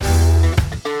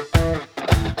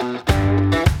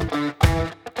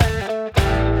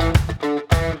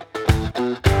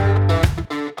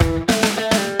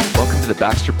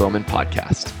Baxter Bowman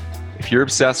Podcast. If you're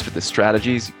obsessed with the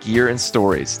strategies, gear, and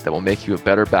stories that will make you a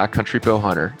better backcountry bow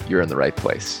hunter, you're in the right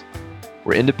place.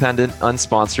 We're independent,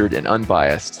 unsponsored, and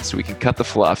unbiased, so we can cut the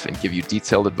fluff and give you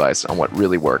detailed advice on what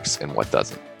really works and what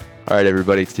doesn't. All right,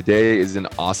 everybody, today is an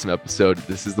awesome episode.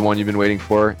 This is the one you've been waiting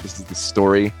for. This is the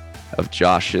story of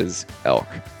Josh's elk.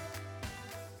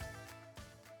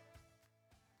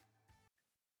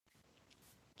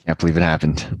 Can't believe it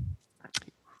happened.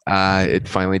 It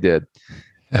finally did.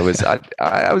 I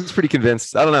was pretty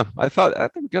convinced. I don't know. I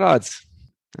think good odds,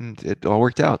 and it all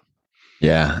worked out.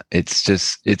 Yeah, it's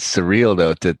surreal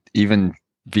though to even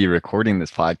be recording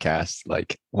this podcast.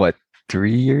 Like what,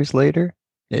 3 years later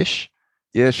ish?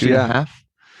 Yeah, 2.5.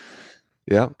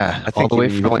 Yeah, I think all the way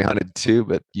you only hunted 2,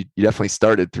 but you definitely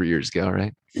started 3 years ago,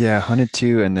 right? Yeah, hunted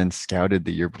 2 and then scouted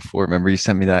the year before. Remember you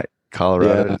sent me that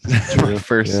Colorado, my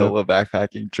first solo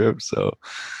backpacking trip. So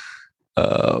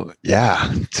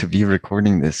to be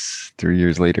recording this 3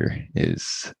 years later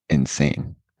is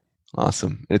insane.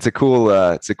 Awesome. It's a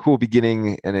cool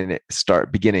beginning and a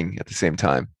beginning at the same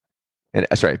time. And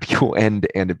cool end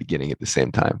and a beginning at the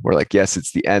same time. We're like, yes,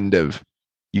 it's the end of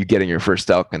you getting your first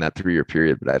elk in that 3-year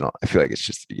period, but I feel like it's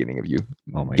just the beginning of you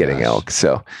getting elk.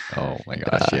 So, oh my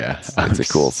gosh, yeah, it's a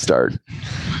cool start.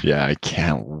 Yeah, I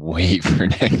can't wait for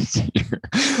next year.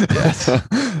 Yes.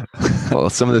 Well,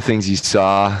 some of the things you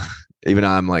saw, even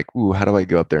I'm like, ooh, how do I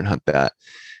go up there and hunt that?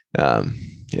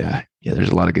 Yeah, there's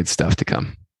a lot of good stuff to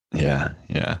come. Yeah.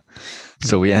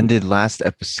 So we ended last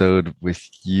episode with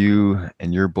you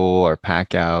and your bull, our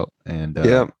pack out, and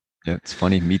yeah, it's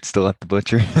funny. Meat's still at the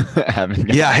butcher.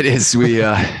 Yeah, it is.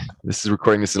 This is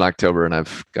recording this in October, and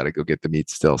I've got to go get the meat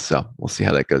still. So we'll see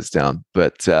how that goes down.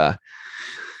 But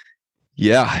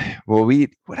yeah, well,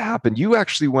 what happened? You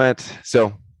actually went.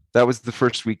 So that was the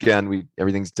first weekend.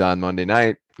 Everything's done Monday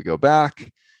night. We go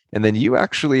back, and then you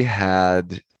actually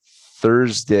had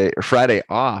Thursday or Friday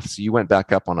off. So you went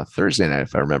back up on a Thursday night,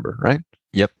 if I remember, right?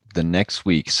 Yep. The next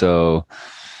week. So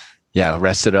yeah,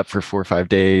 rested up for 4 or 5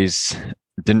 days.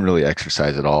 Didn't really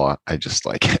exercise at all. I just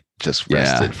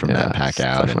rested from that pack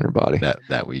out and your body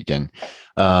that weekend.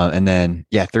 And then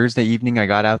Thursday evening I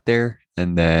got out there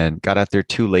and then got out there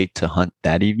too late to hunt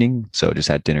that evening. So just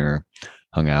had dinner,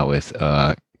 hung out with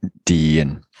D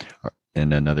and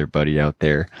another buddy out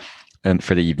there and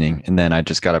for the evening. And then I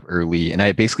just got up early and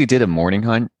I basically did a morning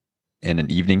hunt and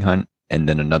an evening hunt and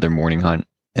then another morning hunt.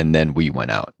 And then we went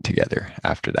out together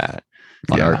after that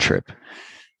on our trip.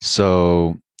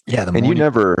 So and you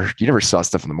never saw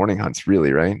stuff in the morning hunts,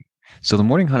 really, right? So the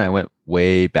morning hunt, I went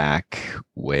way back,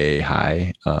 way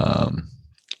high,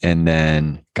 and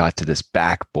then got to this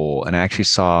back bowl, and I actually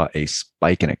saw a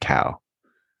spike and a cow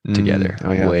together,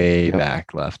 way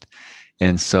back left,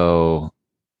 and so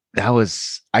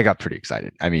I got pretty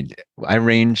excited. I mean, I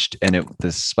ranged, and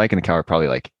the spike and the cow are probably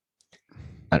like,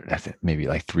 I think maybe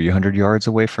like 300 yards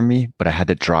away from me, but I had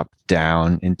to drop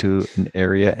down into an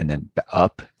area and then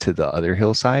up to the other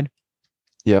hillside.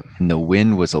 Yep. And the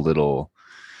wind was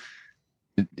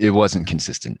it wasn't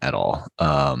consistent at all.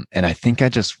 And I think I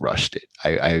just rushed it.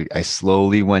 I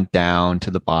slowly went down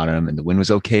to the bottom and the wind was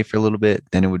okay for a little bit.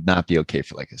 Then it would not be okay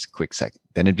for like a quick second.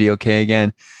 Then it'd be okay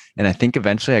again. And I think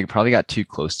eventually I probably got too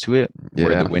close to it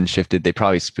where the wind shifted. They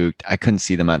probably spooked. I couldn't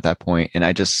see them at that point. And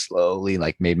I just slowly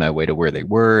made my way to where they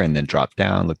were and then dropped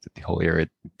down, looked at the whole area.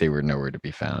 They were nowhere to be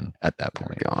found at that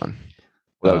point. Gone.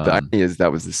 Well, the irony is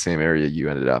that was the same area you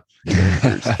ended up.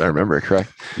 If I remember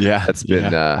correct. Yeah.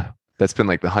 That's been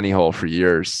like the honey hole for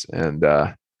years. And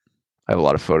I have a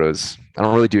lot of photos. I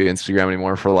don't really do Instagram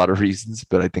anymore for a lot of reasons,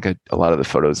 but I think a lot of the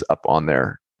photos up on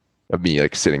there of me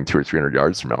like sitting 200 or 300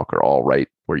 yards from elk are all right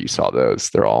where you saw those.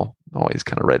 They're all always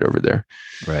kind of right over there.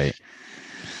 Right.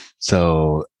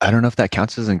 So I don't know if that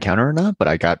counts as an encounter or not, but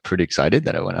I got pretty excited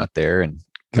that I went out there and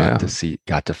got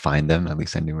to find them. At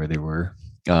least I knew where they were.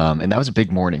 And that was a big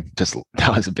morning.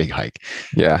 That was a big hike.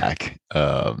 Yeah. Back.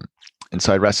 And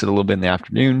so I rested a little bit in the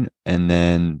afternoon, and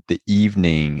then the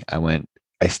evening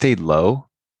I stayed low,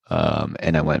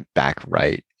 and I went back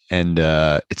right. And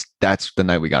that's the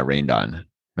night we got rained on.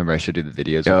 Remember I showed you the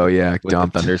videos? Oh yeah,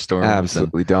 dumped thunderstorms.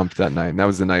 Absolutely dumped that night. And that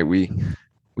was the night we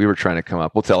were trying to come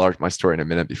up. We'll tell my story in a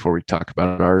minute before we talk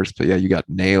about ours. But yeah, you got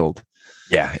nailed.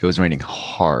 Yeah, it was raining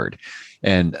hard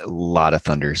and a lot of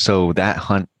thunder. So that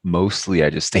hunt, mostly I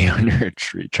just stayed under a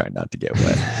tree, trying not to get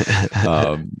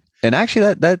wet. And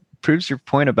actually that proves your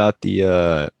point about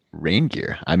the rain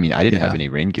gear. I mean, I didn't have any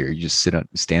rain gear. You just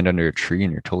stand under a tree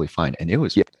and you're totally fine. And it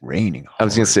was raining hard. I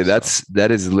was going to say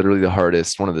that is literally the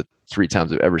hardest. One of the 3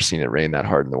 times I've ever seen it rain that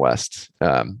hard in the West,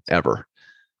 ever.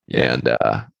 Yeah. And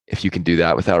if you can do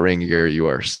that without rain gear, you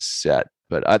are set.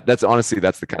 But that's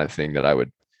the kind of thing that I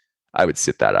would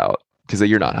sit that out, because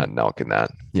you're not hunting elk in that.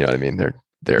 You know what I mean?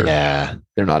 They're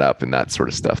not up in that sort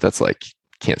of stuff. That's like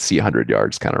can't see 100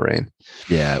 yards kind of rain.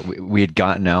 Yeah, we had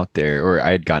gotten out there, or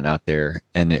I had gotten out there,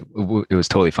 and it was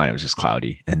totally fine. It was just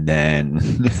cloudy, and then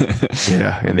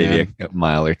and maybe a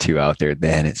mile or two out there,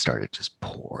 then it started just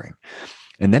pouring,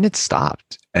 and then it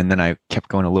stopped, and then I kept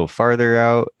going a little farther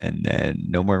out, and then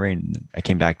no more rain. I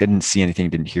came back, didn't see anything,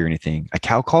 didn't hear anything. I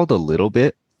cow called a little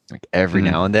bit, like every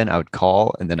now and then. I would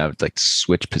call, and then I would like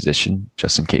switch position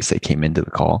just in case they came into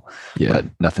the call. Yeah, but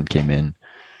nothing came in.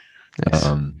 Nice.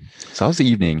 So that was the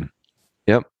evening.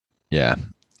 Yep. Yeah.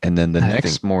 And then the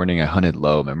next morning I hunted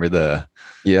low. Remember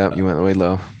you went way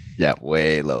low. Yeah,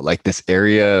 way low. Like this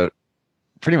area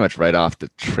pretty much right off the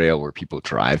trail where people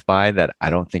drive by that I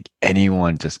don't think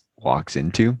anyone just walks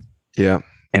into. Yeah.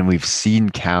 And we've seen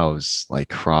cows like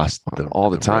cross all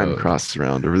the time road. Cross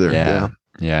around over there. Yeah.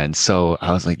 Yeah. And so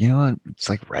I was like, you know what? It's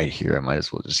like right here. I might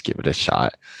as well just give it a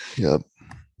shot. Yep.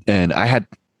 And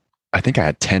I think I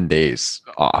had 10 days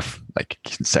off, like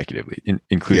consecutively,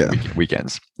 including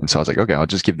weekends. And so I was like, okay, I'll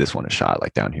just give this one a shot.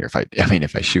 Like down here,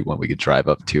 if I shoot one, we could drive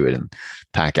up to it and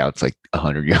pack out. It's like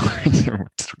 100 yards or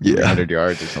 100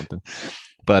 yards or something.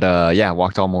 But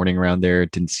walked all morning around there.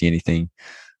 Didn't see anything.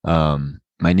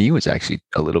 My knee was actually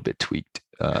a little bit tweaked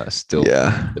still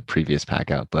from the previous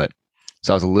pack out. But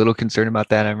so I was a little concerned about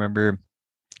that. I remember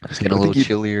it was getting a little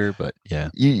chillier, but yeah.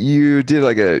 You did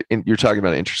you're talking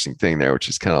about an interesting thing there, which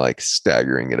is kind of like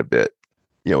staggering it a bit,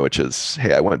 which is,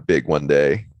 hey, I went big one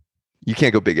day. You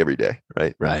can't go big every day,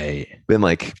 right? Right. Then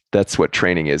like, that's what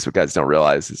training is. What guys don't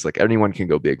realize is like anyone can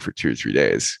go big for 2 or 3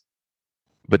 days,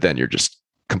 but then you're just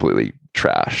completely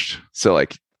trashed. So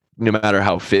like, no matter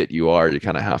how fit you are, you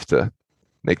kind of have to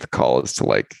make the call as to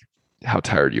like how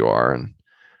tired you are. And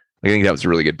I think that was a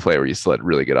really good play where you still had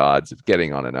really good odds of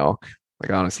getting on an elk. Like,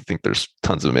 I honestly think there's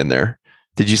tons of them in there.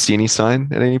 Did you see any sign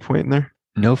at any point in there?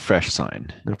 No fresh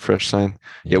sign. No fresh sign.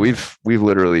 Yeah, we've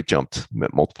literally jumped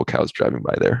multiple cows driving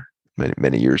by there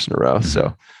many years in a row. Mm-hmm.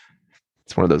 So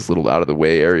it's one of those little out of the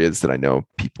way areas that I know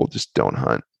people just don't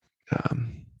hunt.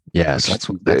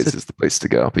 So that's is the place to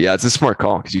go. But yeah, it's a smart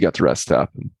call because you got to rest up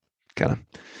and kind of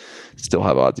still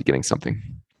have odds of getting something.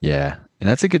 Yeah, and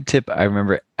that's a good tip. I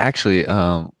remember actually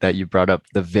that you brought up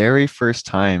the very first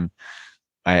time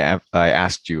I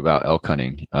asked you about elk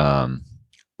hunting, and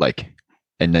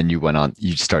then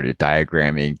you started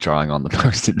diagramming, drawing on the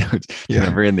Post-it notes. You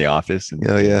remember in the office in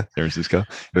San Francisco?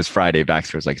 It was Friday.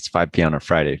 Baxter was like, it's 5 p.m. on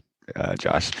Friday.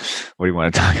 Josh, what do you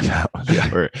want to talk about?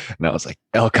 And I was like,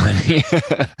 elk hunting.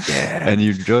 And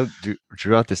you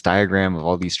drew out this diagram of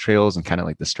all these trails and kind of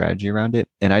like the strategy around it.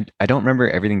 And I don't remember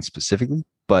everything specifically,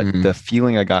 but the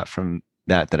feeling I got from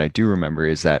that I do remember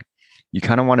is that you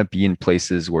kind of want to be in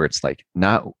places where it's like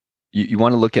not, you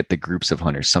want to look at the groups of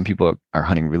hunters. Some people are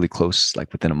hunting really close,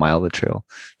 like within a mile of the trail.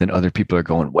 Then other people are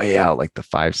going way out, like the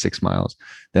 5-6 miles.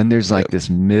 Then there's like this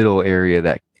middle area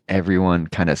that everyone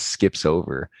kind of skips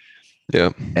over. Yeah.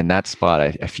 And that spot,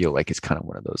 I feel like it's kind of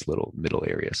one of those little middle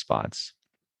area spots.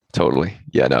 Totally.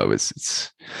 Yeah, no,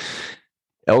 it's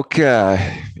elk.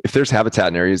 If there's habitat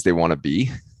in areas they want to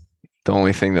be, the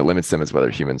only thing that limits them is whether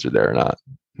humans are there or not.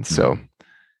 And so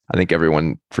I think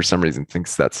everyone, for some reason,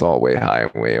 thinks that's all way high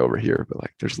and way over here. But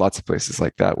like, there's lots of places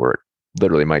like that where it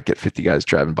literally might get 50 guys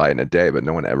driving by in a day, but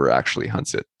no one ever actually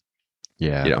hunts it.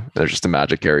 Yeah. There's just a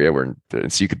magic area where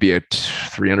so you could be at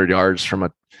 300 yards from I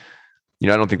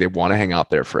don't think they want to hang out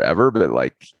there forever, but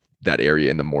like that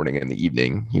area in the morning and the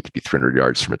evening, you could be 300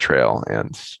 yards from a trail or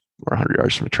 100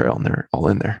 yards from a trail, and they're all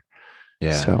in there.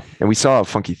 Yeah. So, and we saw a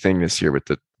funky thing this year with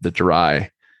the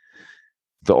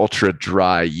ultra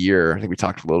dry year. I think we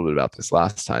talked a little bit about this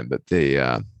last time, but they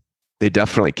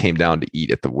definitely came down to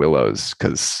eat at the willows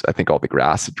because I think all the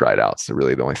grass had dried out. So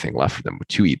really the only thing left for them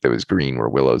to eat that was green were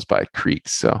willows by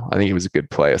creeks. So I think it was a good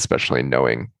play, especially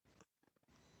knowing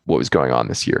what was going on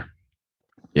this year.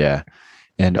 Yeah.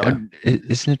 And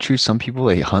isn't it true? Some people,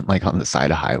 they hunt like on the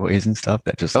side of highways and stuff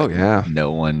that just,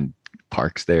 no one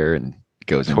parks there and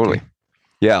goes totally. Into.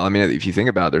 Yeah. I mean, if you think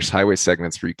about it, there's highway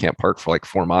segments where you can't park for like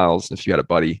 4 miles. If you had a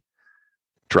buddy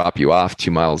drop you off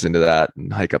 2 miles into that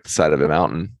and hike up the side of a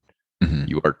mountain,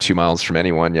 you are 2 miles from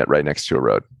anyone, yet right next to a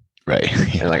road. Right.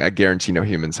 And like, I guarantee no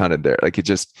humans hunted there. Like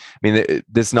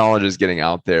this knowledge is getting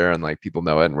out there and like people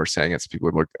know it and we're saying it. So people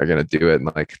are going to do it. And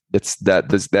like,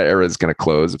 that era is going to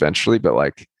close eventually, but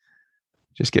like,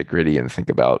 just get gritty and think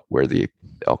about where the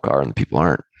elk are and the people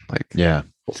aren't. Like,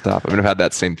 full stop. I mean, I've had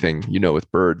that same thing,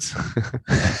 with birds.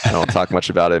 I don't talk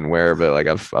much about it and where, but like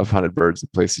I've hunted birds in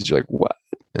places you're like, what?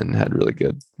 And had really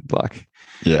good luck.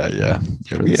 Yeah.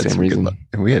 For the same reason.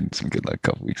 We had some good luck a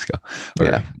couple weeks ago.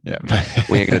 Yeah.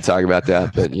 We ain't gonna talk about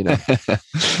that, but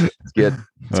it's good.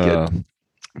 It's good.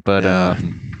 But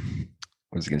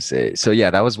what was I gonna say? So yeah,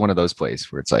 that was one of those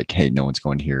places where it's like, hey, no one's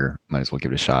going here. Might as well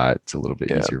give it a shot. It's a little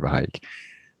bit easier of a hike.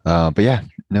 But yeah,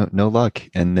 no luck.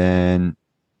 And then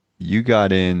you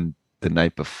got in the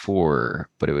night before,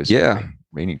 but it was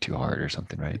raining too hard or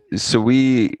something, right? So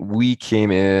we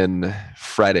came in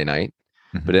Friday night,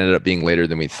 but it ended up being later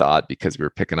than we thought because we were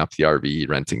picking up the RV,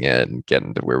 renting it, and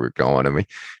getting to where we we're going. And we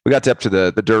got up to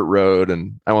the dirt road,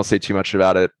 and I won't say too much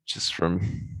about it, just from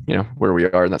where we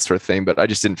are and that sort of thing. But I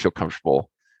just didn't feel comfortable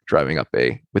driving up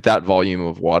with that volume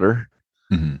of water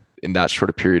in that short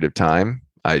a period of time.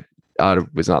 I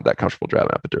was not that comfortable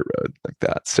driving up a dirt road like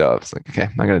that. So I was like, okay,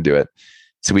 I'm not going to do it.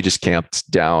 So we just camped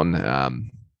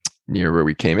down near where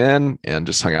we came in and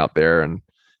just hung out there and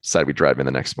decided we'd drive in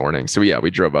the next morning. So yeah, we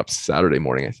drove up Saturday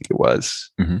morning, I think it was.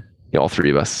 All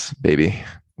three of us, baby,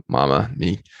 mama,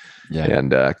 me,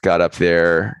 and got up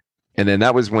there. And then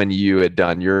that was when you had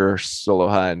done your solo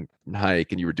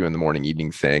hike and you were doing the morning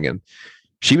evening thing. And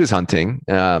she was hunting.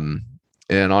 And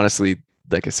honestly,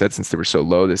 like I said, since they were so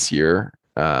low this year,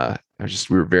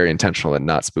 we were very intentional in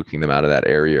not spooking them out of that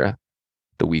area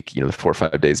the week, the 4 or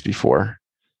 5 days before.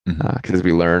 Because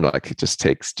we learned it just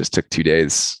took 2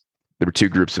 days. There were two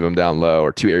groups of them down low,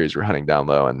 or two areas we're hunting down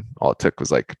low. And all it took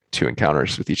was like 2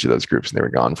 encounters with each of those groups and they were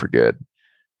gone for good,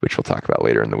 which we'll talk about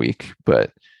later in the week.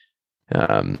 But,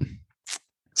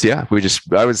 so yeah,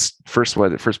 I was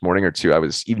the first morning or two, I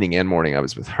was evening and morning, I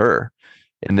was with her.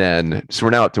 And then, so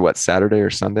we're now up to what, Saturday or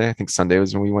Sunday? I think Sunday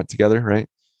was when we went together, right?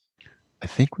 I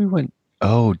think we went,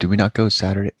 did we not go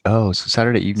Saturday? Oh, so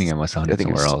Saturday evening I must have hunted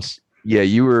somewhere else. Yeah,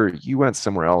 you went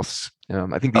somewhere else.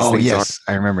 I think these things yes,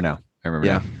 I remember now.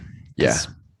 Yeah.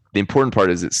 The important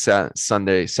part is it's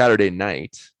Saturday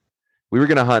night. We were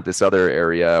going to hunt this other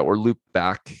area or loop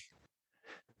back.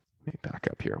 Let me back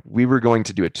up here. We were going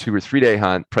to do a 2 or 3 day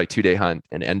hunt, probably 2-day hunt,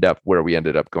 and end up where we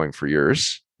ended up going for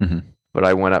yours. But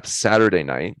I went up Saturday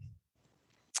night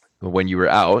when you were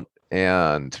out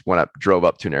and drove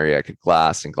up to an area I could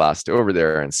glassed over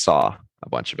there and saw a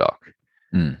bunch of elk.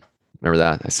 Remember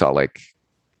that? I saw like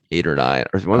 8 or 9,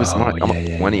 or almost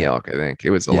 20 elk. I think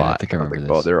it was a lot. I think I remember this.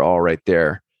 Oh, they're all right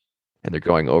there, and they're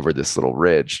going over this little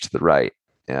ridge to the right.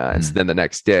 And so then the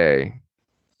next day,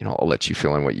 I'll let you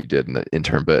fill in what you did in the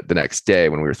interim. But the next day,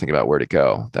 when we were thinking about where to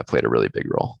go, that played a really big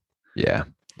role. Yeah.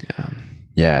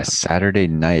 Saturday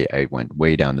night, I went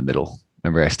way down the middle.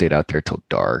 Remember, I stayed out there till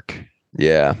dark.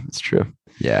 Yeah, it's true.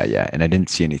 Yeah, and I didn't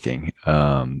see anything.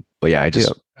 But yeah,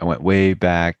 I went way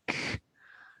back.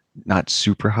 Not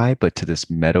super high, but to this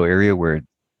meadow area where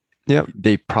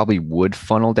they probably would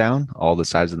funnel down all the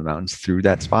sides of the mountains through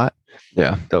that spot.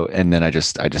 Yeah. So, and then I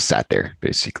just sat there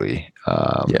basically,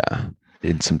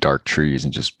 in some dark trees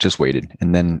and just waited.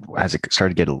 And then as it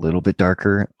started to get a little bit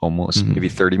darker, almost maybe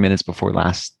 30 minutes before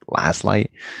last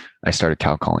light, I started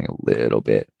cow calling a little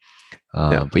bit.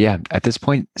 But yeah, at this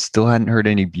point, still hadn't heard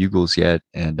any bugles yet,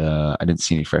 and I didn't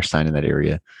see any fresh sign in that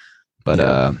area.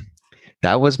 But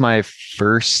that was my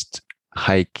first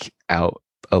hike out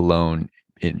alone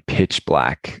in pitch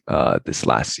black this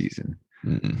last season,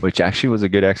 which actually was a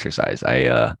good exercise.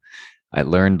 I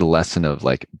learned the lesson of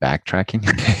like backtracking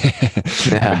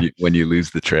when you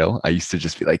lose the trail. I used to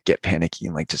just be like, get panicky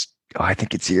and like, just, I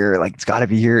think it's here. Like, it's gotta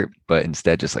be here. But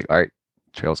instead just like, all right,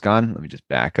 trail's gone. Let me just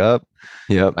back up.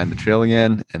 Find the trail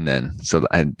again. And then, so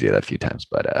I did that a few times,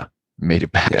 but, made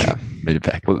it back. Made it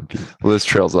back. Well, those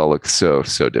trails all look so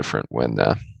different when,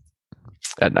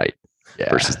 at night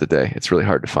versus the day. It's really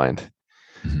hard to find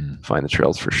the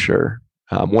trails for sure.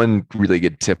 One really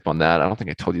good tip on that, I don't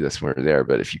think I told you this when we were there,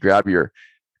 but if you grab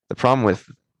the problem with,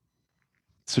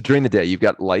 so during the day, you've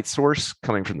got light source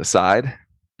coming from the side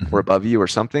or above you or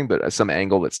something, but at some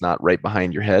angle that's not right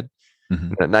behind your head.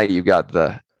 And at night, you've got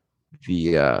the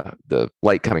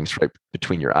light coming right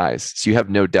between your eyes. So you have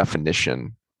no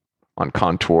definition on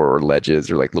contour or ledges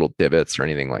or like little divots or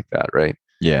anything like that, right?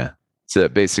 Yeah. So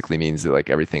it basically means that like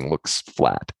everything looks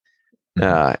flat.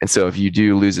 And so if you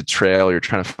do lose a trail, or you're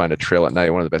trying to find a trail at night,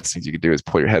 one of the best things you could do is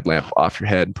pull your headlamp off your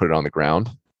head and put it on the ground,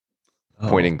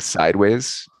 pointing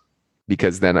sideways,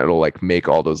 because then it'll like make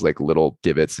all those like little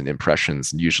divots and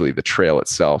impressions. And usually the trail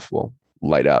itself will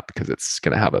light up because it's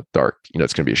going to have a dark,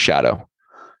 it's going to be a shadow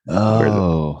where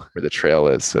the trail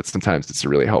is. So sometimes it's a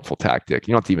really helpful tactic.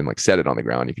 You don't have to even like set it on the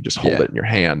ground. You can just hold it in your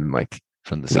hand and like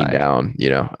from the lean side down,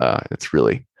 it's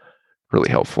really, really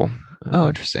helpful.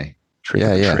 Interesting.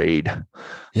 Trade.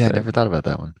 Yeah, I never thought about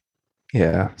that one.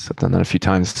 Yeah, so I've done that a few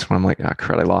times when I'm like, ah,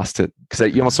 crud, I lost it.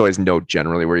 Because you almost always know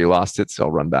generally where you lost it. So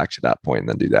I'll run back to that point and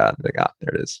then do that. Like, ah,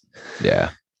 there it is.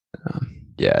 Yeah. Um,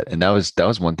 Yeah. And that was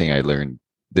one thing I learned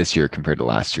this year compared to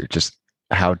last year, just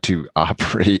how to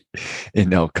operate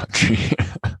in elk country.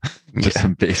 Just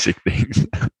some basic things.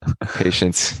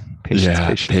 Patience.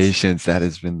 Patience. That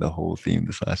has been the whole theme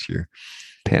this last year.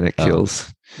 Panic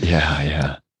kills.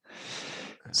 Yeah.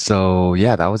 So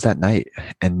yeah, that was that night.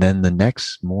 And then the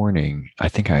next morning, I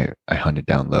think I hunted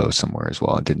down low somewhere as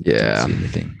well. Didn't see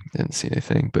anything. Didn't see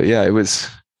anything. But yeah, it was.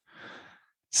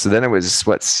 So then it was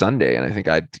Sunday, and I think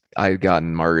I'd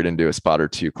gotten Margaret into a spot or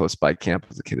two close by camp. I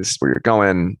was like, okay, this is where you're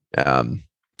going. And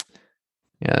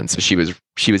so she was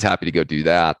happy to go do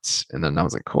that. And then I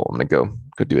was like, cool, I'm gonna go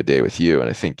do a day with you. And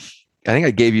I think I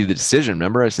gave you the decision.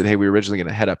 Remember, I said, hey, we were originally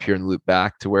gonna head up here and loop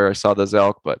back to where I saw those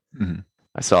elk, but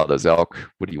I saw those elk.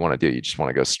 What do you want to do? You just want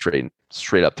to go straight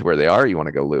up to where they are? Or you want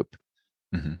to go loop?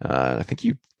 I think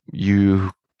you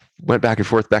went back and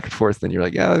forth. Then you're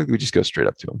like, yeah, we just go straight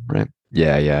up to them, right?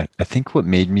 Yeah. I think what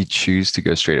made me choose to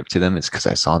go straight up to them is because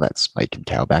I saw that spike and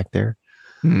cow back there.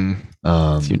 Yeah,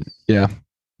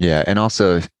 and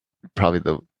also probably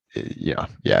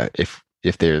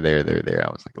if they're there, they're there.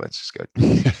 I was like, let's just go.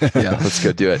 Let's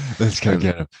go do it. Let's go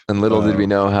get them. And little did we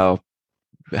know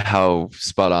how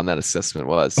spot on that assessment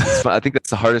was. I think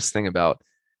that's the hardest thing about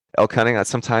elk hunting.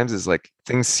 Sometimes is like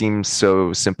things seem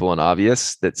so simple and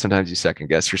obvious that sometimes you second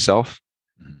guess yourself.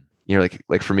 You know,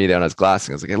 like for me down as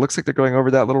glassing, I was like, it looks like they're going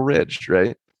over that little ridge,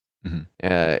 right?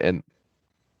 And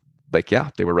like, yeah,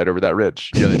 they were right over that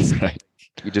ridge. You know, it's right.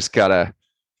 You just gotta.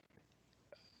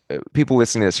 People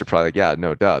listening to this are probably like, yeah,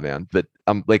 no, duh, man. But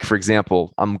I'm like, for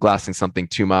example, I'm glassing something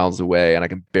 2 miles away and I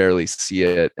can barely see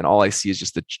it. And all I see is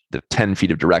just the 10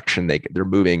 feet of direction they're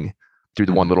moving through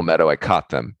the one little meadow I caught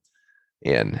them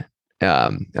in.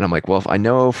 And I'm like, well, if I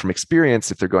know from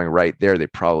experience, if they're going right there, they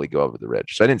probably go over the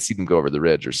ridge. So I didn't see them go over the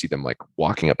ridge or see them like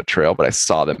walking up a trail, but I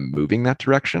saw them moving that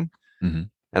direction. And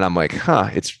I'm like,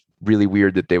 it's really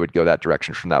weird that they would go that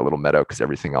direction from that little meadow because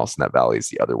everything else in that valley is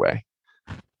the other way.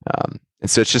 And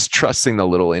so it's just trusting the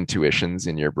little intuitions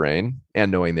in your brain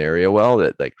and knowing the area well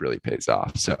that like really pays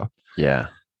off. So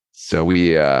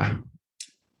we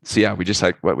just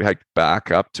hiked back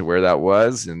up to where that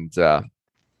was, and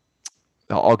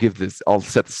I'll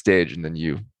set the stage, and then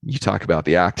you talk about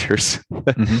the actors.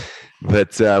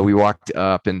 But we walked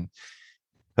up, and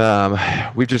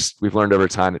we've learned over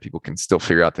time that people can still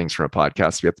figure out things from a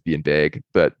podcast. We have to be in vague,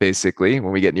 but basically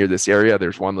when we get near this area,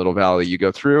 there's one little valley you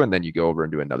go through, and then you go over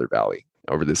into another valley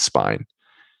over this spine.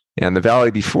 And the valley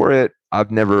before it,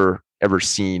 I've never ever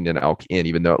seen an elk in,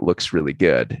 even though it looks really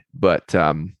good. But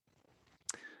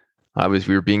we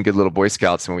were being good little Boy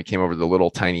Scouts, and when we came over the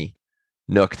little tiny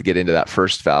nook to get into that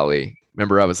first valley,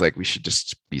 remember I was like, we should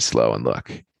just be slow and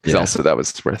look. Because also that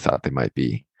was where I thought they might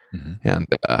be. And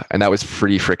that was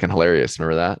pretty freaking hilarious.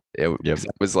 Remember that? It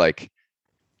was like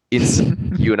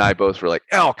instant. You and I both were like,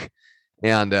 elk.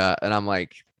 And I'm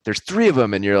like, there's 3 of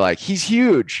them. And you're like, he's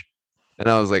huge. And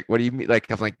I was like, what do you mean?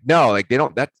 Like, I'm like, no, like they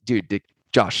don't, that dude,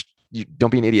 Josh, you don't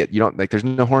be an idiot. You don't like, there's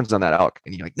no horns on that elk.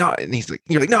 And you're like, no. And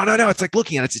you're like, no. It's like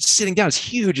looking at it. It's sitting down. It's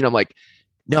huge. And I'm like,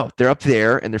 no, they're up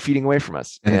there and they're feeding away from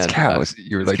us. And it's cows.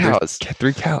 You were like, cows.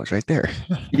 3 cows right there.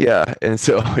 Yeah. And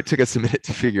so it took us a minute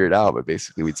to figure it out, but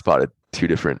basically we'd spotted 2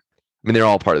 different, I mean, they're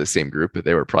all part of the same group, but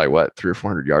they were probably 300 or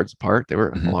 400 yards apart. They were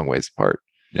a long ways apart.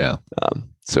 Yeah.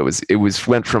 So it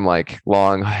went from like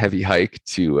long, heavy hike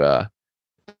to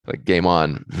like game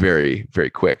on very, very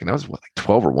quick. And that was like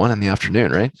 12 or 1 in the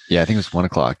afternoon, right? Yeah, I think it was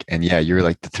 1:00. And yeah, you were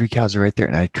like, the 3 cows are right there.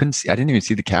 And I didn't even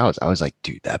see the cows. I was like,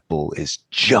 dude, that bull is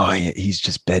giant. He's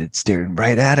just bedded, staring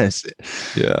right at us.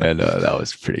 Yeah. And that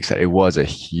was pretty exciting. It was a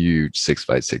huge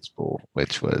 6x6 bull,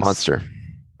 which was monster.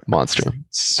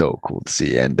 So cool to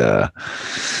see. And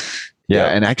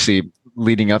and actually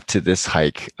leading up to this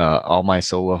hike, all my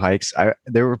solo hikes,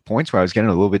 there were points where I was getting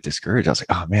a little bit discouraged. I was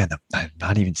like, oh man, I've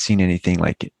not even seen anything.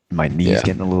 Like my knees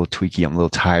getting a little tweaky. I'm a little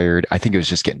tired. I think it was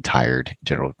just getting tired in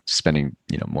general, spending,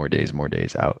 more days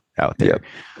out there.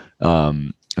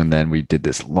 And then we did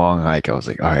this long hike. I was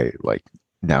like, all right, like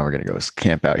now we're going to go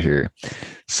camp out here.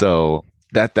 So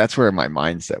that's where my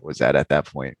mindset was at that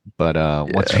point. But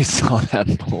once we saw that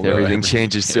bull, everything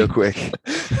changes so quick.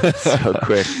 So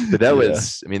quick. But that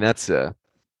was, I mean,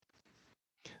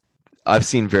 I've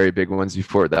seen very big ones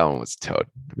before. That one was toad.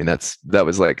 I mean, that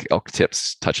was like elk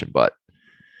tips touching butt.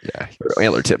 Yeah. Or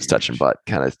antler tips touching butt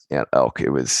kind of elk.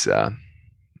 It was,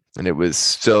 and it was,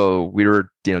 so we were,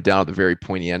 down at the very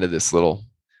pointy end of this little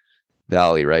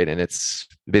valley, right? And it's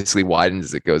basically widened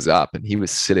as it goes up. And he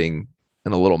was sitting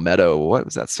in a little meadow. What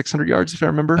was that? 600 yards, if I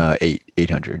remember.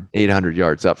 800. 800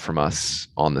 yards up from us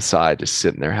on the side, just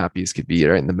sitting there, happy as could be,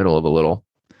 right in the middle of a little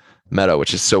meadow,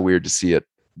 which is so weird to see at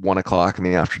 1 o'clock in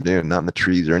the afternoon, not in the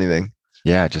trees or anything.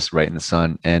 Yeah, just right in the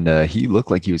sun. And he looked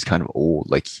like he was kind of old.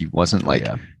 Like he wasn't like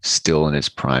still in his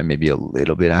prime, maybe a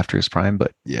little bit after his prime,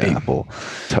 but big bull.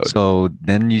 Totally. So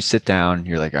then you sit down,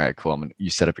 you're like, all right, cool.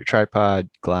 You set up your tripod,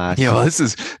 glass. Yeah, well, this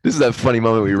is that funny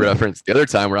moment we referenced the other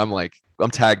time where I'm like, I'm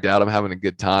tagged out, I'm having a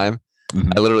good time.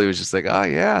 I literally was just like, oh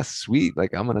yeah, sweet.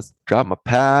 Like I'm gonna drop my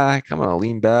pack, I'm gonna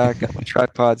lean back, got my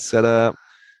tripod set up,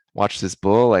 watch this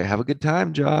bull, like have a good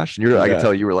time, Josh. And I can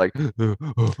tell you were like,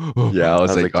 yeah, I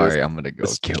was like, all right, I'm gonna go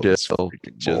kill this bull.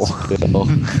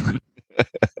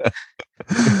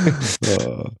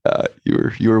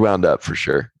 You were wound up for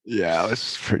sure. Yeah, I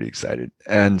was pretty excited.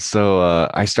 And so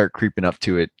I start creeping up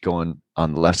to it, going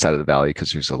on the left side of the valley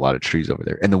because there's a lot of trees over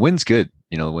there, and the wind's good.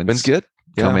 The wind's good.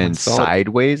 Coming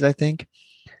sideways, I think.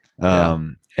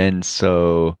 And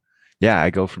so I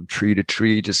go from tree to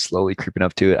tree, just slowly creeping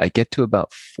up to it. I get to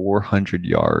about 400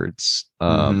 yards.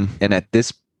 And at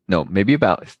this, maybe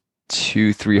about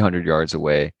 300 yards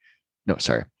away. No,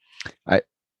 sorry.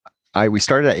 We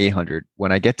started at 800.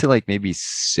 When I get to like maybe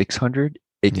 600,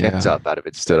 it gets up out of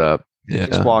it. Stood up. Yeah.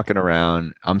 Just walking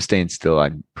around. I'm staying still.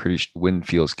 I'm pretty sure wind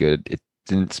feels good. It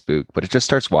didn't spook, but it just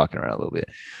starts walking around a little bit.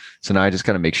 So now I just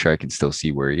got to make sure I can still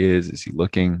see where he is. Is he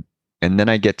looking? And then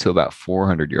I get to about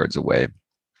 400 yards away,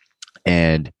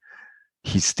 and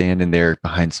he's standing there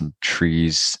behind some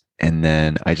trees. And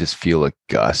then I just feel a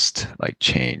gust like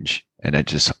change, and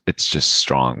it's just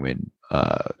strong wind.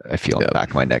 I feel in the back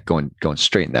of my neck going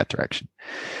straight in that direction.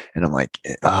 And I'm like,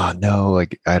 oh no,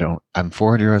 like I'm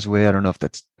 400 yards away. I don't know if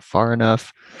that's far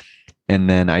enough. And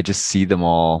then I just see them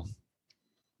all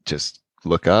just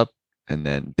look up, and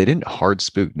then they didn't hard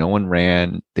spook. No one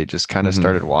ran. They just kind of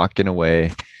started walking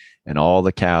away, and all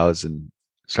the cows and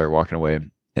started walking away.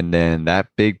 And then that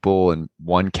big bull and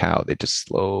one cow, they just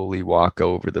slowly walk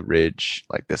over the ridge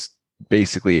like this.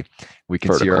 Basically, we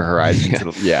can see our horizon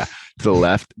to the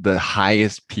left, the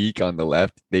highest peak on the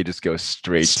left. They just go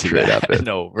straight up and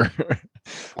over.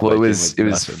 Well, it was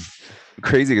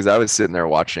crazy because I was sitting there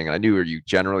watching, and I knew where you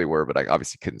generally were, but I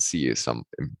obviously couldn't see you.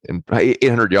 And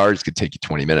 800 yards could take you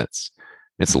 20 minutes.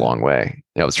 It's a long way.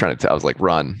 I was like,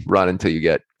 run until you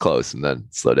get close and then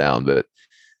slow down. But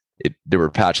there were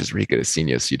patches where he could have seen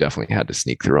you, so you definitely had to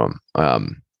sneak through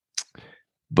them.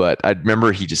 But I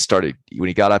remember he just started, when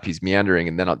he got up, he's meandering,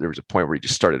 and then there was a point where he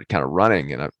just started kind of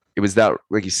running. And it was that,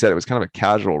 like you said, it was kind of a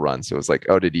casual run. So it was like,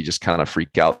 oh, did he just kind of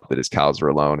freak out that his cows were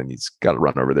alone and he's got to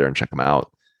run over there and check them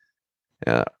out?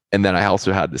 And then I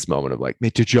also had this moment of like,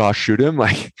 mate, did Josh shoot him?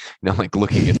 Like, like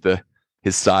looking at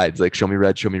his sides, like, show me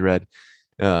red.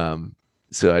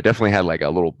 So I definitely had like a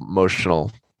little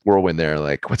emotional whirlwind there,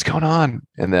 like, what's going on?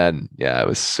 And then, it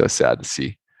was so sad to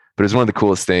see. But it was one of the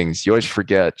coolest things. You always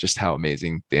forget just how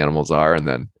amazing the animals are. And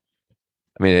then,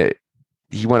 I mean,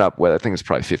 he went up, I think it was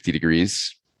probably 50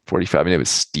 degrees, 45. I mean, it was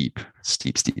steep.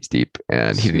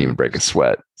 And he didn't even break a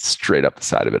sweat, straight up the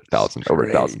side of it, over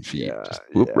 1,000 feet. Yeah, just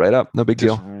whoop, right up. No big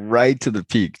deal. Right to the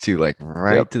peak too, like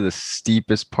to the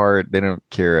steepest part. They don't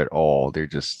care at all. They're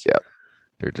just,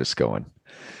 they're just going.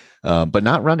 But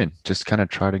not running, just kind of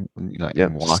trotting,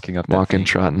 walking up.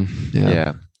 Trotting.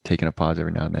 Yeah. Taking a pause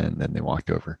every now and then they walked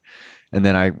over. And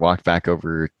then I walked back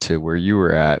over to where you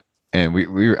were at, and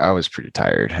I was pretty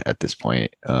tired at this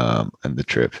point on the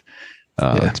trip.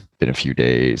 It's been a few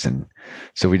days, and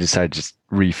so we decided to just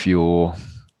refuel,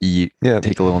 eat,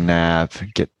 take a little nap,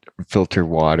 get filter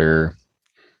water.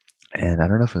 And I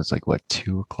don't know if it was like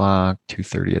 2:00,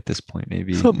 2:30 at this point,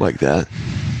 maybe something like that.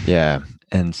 Yeah.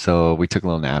 And so we took a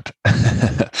little nap,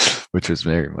 which was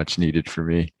very much needed for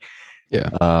me. Yeah.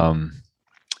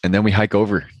 And then we hike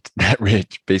over that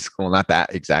ridge, basically, well, not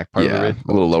that exact part of the ridge,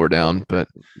 a little lower down, but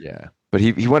But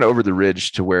he went over the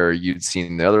ridge to where you'd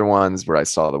seen the other ones, where I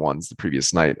saw the ones the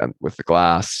previous night with the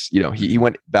glass. He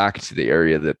went back to the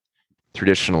area that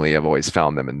traditionally I've always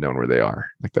found them and known where they are.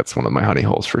 Like, that's one of my honey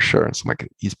holes for sure. And so I'm like,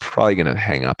 he's probably going to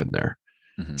hang up in there.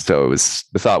 So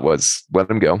the thought was, let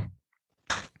him go.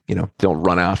 Don't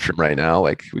run after him right now.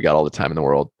 Like, we got all the time in the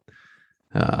world.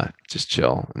 Just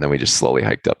chill. And then we just slowly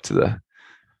hiked up to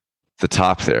the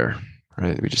top there.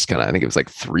 Right. We just I think it was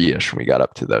like 3-ish when we got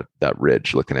up to that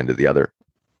ridge looking into the other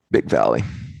big valley.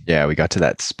 Yeah. We got to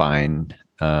that spine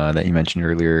that you mentioned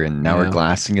earlier, and now we're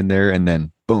glassing in there, and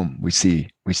then boom,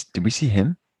 did we see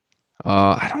him?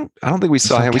 I don't think we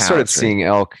saw him. We started seeing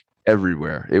elk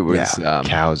everywhere. It was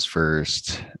cows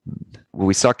first. Well,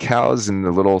 we saw cows in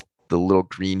the little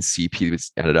green CP that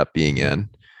ended up being in.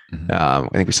 I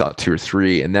think we saw 2 or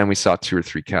 3, and then we saw 2 or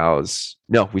 3 cows.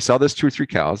 No, we saw those 2 or 3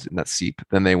 cows in that seep.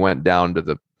 Then they went down to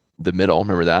the middle.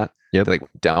 Remember that? Yeah. Like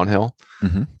downhill.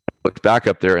 Looked back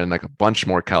up there, and like a bunch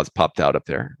more cows popped out up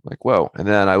there. Like, whoa. And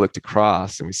then I looked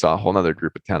across, and we saw a whole nother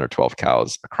group of 10 or 12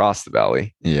 cows across the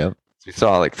valley. Yep. So we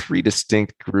saw like 3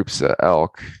 distinct groups of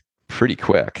elk pretty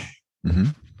quick,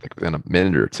 like within a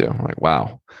minute or two. I'm like,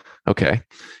 wow, okay,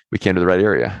 we came to the right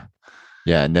area.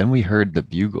 Yeah. And then we heard the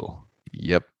bugle.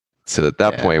 Yep. So at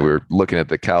that point, we were looking at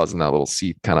the cows in that little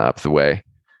seat kind of up the way,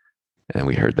 and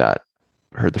we heard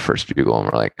the first bugle,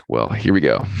 and we're like, well, here we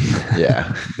go.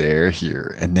 Yeah, they're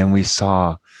here. And then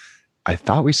I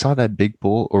thought we saw that big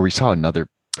bull, or we saw another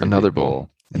bull.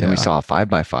 And then we saw a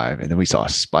 5x5, and then we saw a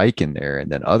spike in there,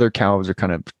 and then other cows are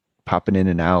kind of popping in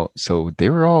and out. So they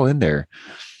were all in there.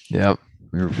 Yep.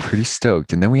 We were pretty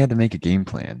stoked. And then we had to make a game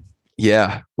plan.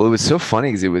 Yeah. Well, it was so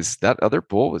funny because that other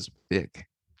bull was big.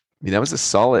 I mean, that was a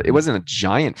solid, it wasn't a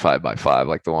giant 5x5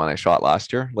 like the one I shot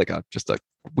last year, like just a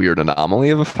weird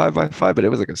anomaly of a 5x5, but it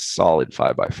was like a solid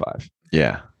 5x5.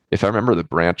 Yeah. If I remember the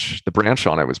branch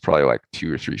on it was probably like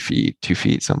 2 or 3 feet, 2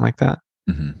 feet, something like that.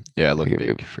 Yeah, it looked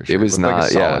big for sure. It was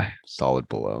not, like solid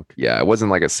bull elk. Yeah, it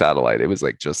wasn't like a satellite. It was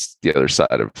like just the other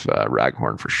side of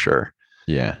Raghorn for sure.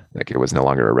 Yeah. Like it was no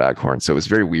longer a Raghorn. So it was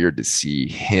very weird to see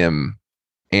him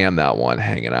and that one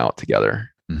hanging out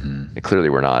together. They clearly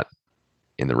were not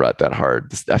in the rut that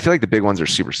hard. I feel like the big ones are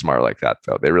super smart like that,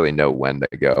 though. They really know when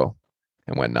to go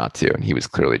and when not to. And he was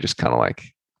clearly just kind of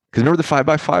like, because remember the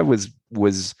 5x5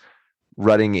 was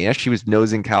rutting ish. He was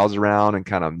nosing cows around and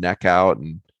kind of neck out,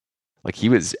 and like he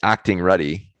was acting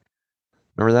ready.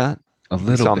 Remember that? A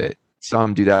little bit. Saw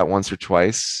him do that once or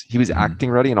twice. He was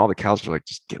acting ready, and all the cows were like,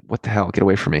 just what the hell? Get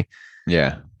away from me.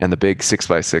 Yeah. And the big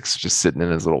 6x6 just sitting in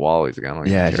his little wall. He's like, I don't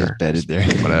just bedded there.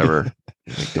 Whatever.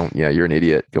 Like, you're an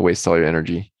idiot. Go waste all your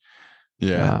energy.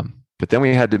 Yeah. But then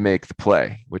we had to make the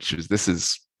play, this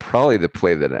is probably the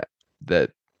play that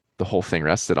the whole thing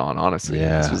rested on, honestly.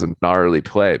 Yeah. This was a gnarly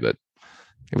play, but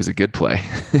it was a good play.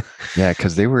 Yeah,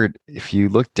 because if you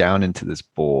look down into this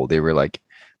bowl, they were like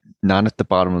not at the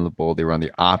bottom of the bowl, they were on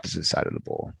the opposite side of the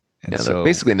bowl. And so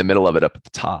basically in the middle of it up at the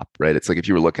top, right? It's like if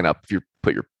you were looking up, if you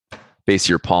put your base of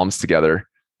your palms together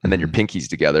and then your pinkies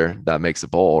together, that makes a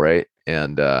bowl, right?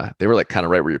 And they were like kind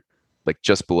of right where you're like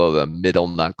just below the middle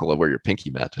knuckle of where your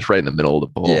pinky met, just right in the middle of the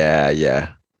bowl.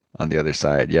 Yeah. On the other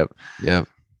side. Yep.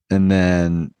 And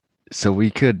then so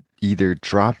we could either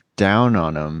drop down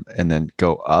on them and then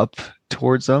go up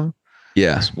towards them.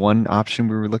 Yeah. That's one option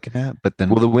we were looking at. But then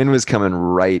the wind was coming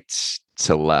right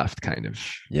to left, kind of.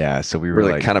 Yeah. So we were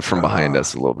like kind of from behind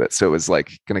us a little bit. So it was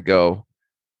like gonna go.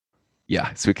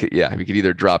 Yeah. So we could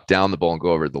either drop down the bowl and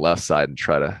go over to the left side and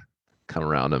try to come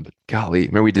around them. But golly,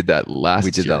 remember we did that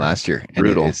last year.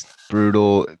 Brutal. It's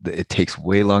brutal. It takes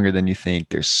way longer than you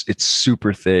think. It's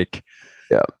super thick.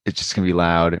 Yeah. It's just gonna be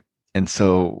loud. And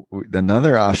so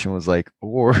another option was like,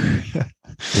 or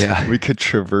we could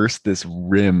traverse this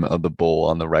rim of the bowl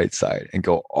on the right side and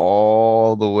go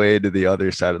all the way to the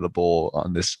other side of the bowl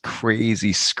on this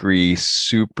crazy scree,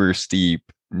 super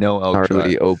steep, no elk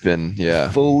already open,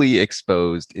 fully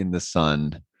exposed in the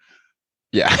sun.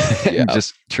 Yeah.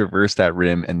 Just traverse that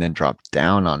rim and then drop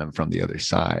down on him from the other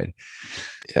side.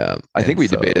 Yeah. I think we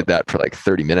debated that for like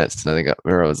 30 minutes. And I think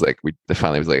I was like, I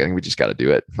think we just got to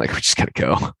do it. Like, we just got to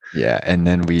go. Yeah. And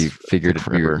then we figured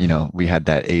we had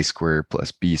that A squared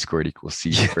plus B squared equals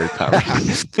C squared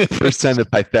conversation. First time the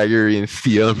Pythagorean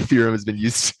theorem has been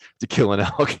used to kill an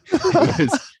elk.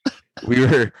 Because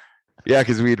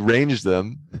we had ranged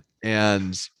them.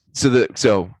 And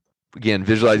so again,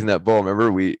 visualizing that bowl,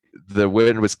 remember the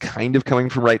wind was kind of coming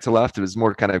from right to left. It was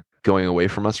more kind of going away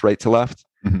from us right to left.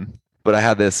 But I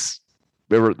had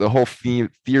the whole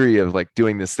theory of like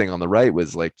doing this thing on the right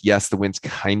was like, yes, the wind's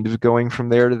kind of going from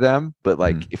there to them, but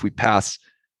like if we pass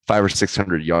 500 or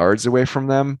 600 yards away from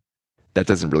them, that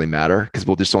doesn't really matter because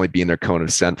we'll just only be in their cone of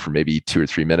ascent for maybe 2 or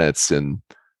 3 minutes, and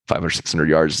 500 or 600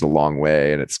 yards is a long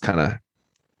way, and it's kind of,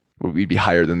 we'd be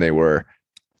higher than they were.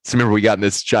 So remember, we got in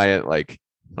this giant like,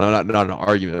 not an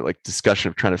argument, like discussion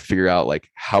of trying to figure out like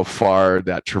how far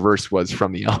that traverse was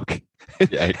from the elk.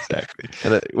 Yeah, exactly.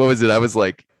 And what was it? I was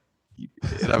like,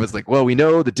 well, we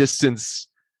know the distance.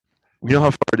 We know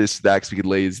how far it is to that because we could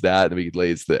laze that and we could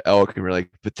laze the elk. And we're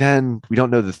like, but then we don't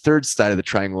know the third side of the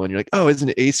triangle. And you're like, oh, isn't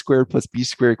it A squared plus B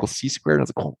squared equals C squared? And I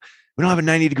was like, oh, we don't have a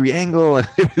 90-degree angle. And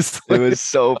it was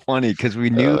so funny because we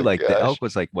knew the elk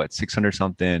was like, what, 600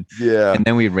 something. Yeah. And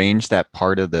then we ranged that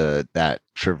part of that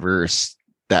traverse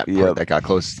that part that got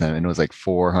closest to them, and it was like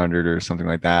 400 or something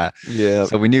like that. Yeah.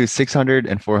 So we knew 600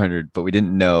 and 400, but we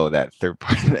didn't know that third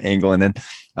part of the angle. And then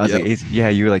I was like, yeah,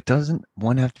 you were like, doesn't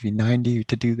one have to be 90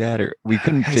 to do that? Or we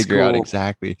couldn't figure out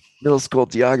exactly. Middle school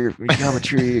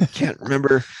geometry, can't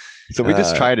remember. So we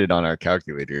just tried it on our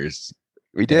calculators.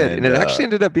 We did, and it actually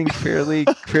ended up being fairly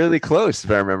close.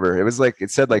 If I remember, it was like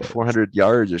it said like 400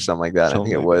 yards or something like that. I think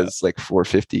it was like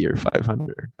 450 or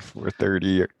 500,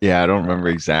 430. Yeah, I don't remember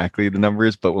exactly the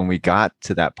numbers, but when we got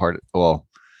to that part, well,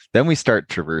 then we start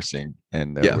traversing,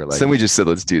 and we're like, so we just said,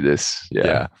 let's do this.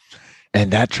 Yeah,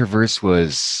 and that traverse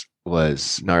was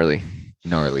gnarly.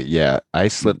 Yeah, I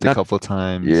slipped a couple of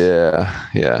times.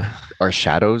 Yeah. Our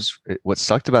shadows. What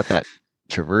sucked about that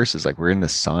traverse is like we're in the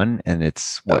sun, and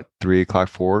it's 3 o'clock,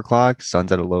 4 o'clock.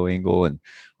 Sun's at a low angle, and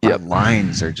our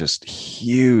lines are just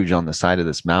huge on the side of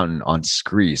this mountain on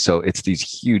scree. So it's these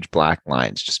huge black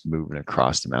lines just moving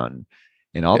across the mountain,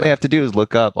 and all they have to do is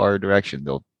look up our direction.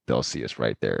 They'll see us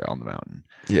right there on the mountain.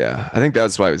 Yeah, I think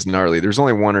that's why it was gnarly. There's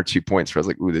only 1 or 2 points where I was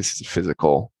like, "Ooh, this is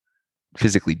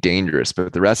physically dangerous,"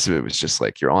 but the rest of it was just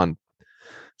like you're on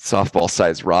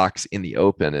softball-sized rocks in the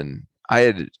open. And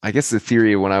I guess the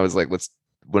theory when I was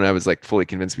like fully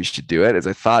convinced we should do it is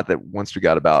I thought that once we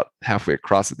got about halfway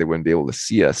across it, they wouldn't be able to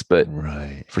see us. But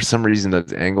for some reason,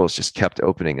 those angles just kept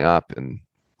opening up. And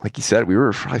like you said, we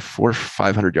were probably 400 or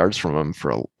 500 yards from them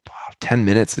for 10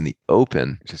 minutes in the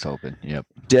open. Just open. Yep.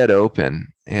 Dead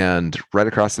open and right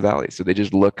across the valley. So they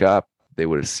just look up, they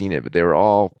would have seen it, but they were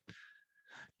all,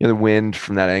 the wind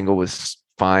from that angle was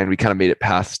fine. We kind of made it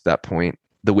past that point,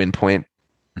 the wind point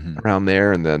around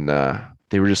there. And then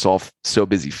they were just all so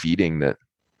busy feeding that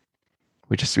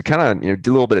we kind of, did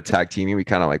a little bit of tag teaming. We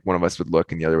kind of like one of us would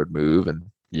look and the other would move, and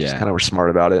just kind of were smart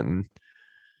about it. And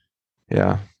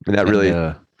that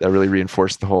really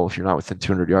reinforced the whole, if you're not within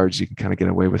 200 yards, you can kind of get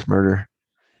away with murder.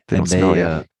 They don't smell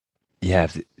you.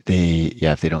 If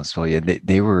they don't smell you,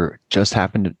 they were just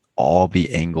happened to all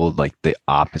be angled like the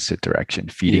opposite direction,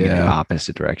 feeding in the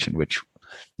opposite direction, which,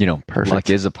 perfect. Luck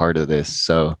is a part of this.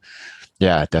 So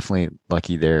yeah, definitely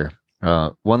lucky there.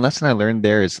 One lesson I learned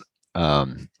there is, I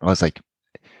was like,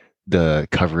 the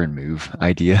cover and move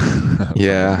idea.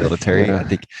 Military. Yeah.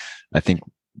 I think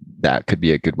that could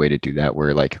be a good way to do that,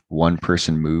 where like one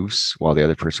person moves while the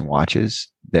other person watches.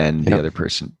 Then the other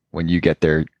person, when you get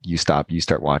there, you stop, you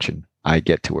start watching. I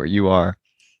get to where you are,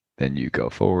 then you go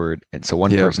forward. And so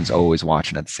one person's always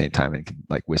watching at the same time and can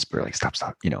like whisper, like, stop,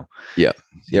 Yeah.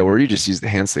 Where you just use the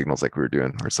hand signals like we were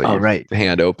doing, where it's like the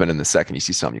hand open, and the second you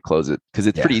see something, you close it, because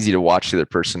it's pretty easy to watch the other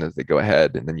person as they go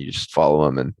ahead, and then you just follow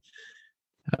them. And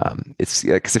it's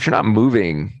because if you're not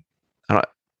moving,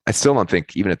 I still don't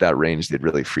think even at that range they'd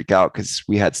really freak out, because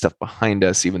we had stuff behind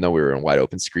us, even though we were in wide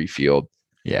open scree field.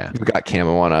 Yeah, we got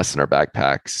camo on us and our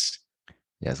backpacks.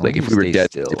 Yeah, like if we were dead,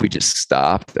 if we just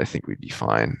stopped, I think we'd be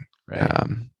fine. Right.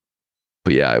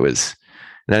 But yeah, it was,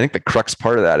 and I think the crux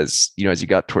part of that is, as you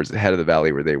got towards the head of the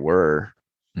valley where they were,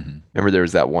 remember there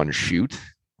was that one chute,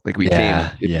 like we came,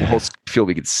 the whole field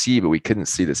we could see, but we couldn't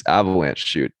see this avalanche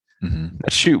chute.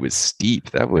 That chute was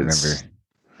steep. That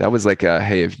was like a,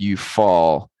 hey, if you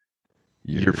fall,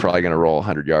 you're probably going to roll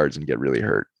 100 yards and get really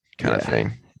hurt kind of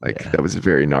thing. Like that was a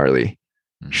very gnarly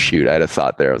chute. I had a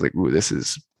thought there. I was like, ooh, this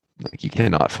is like, you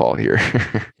cannot fall here.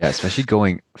 Especially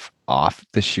going off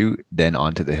the chute, then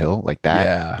onto the hill. Like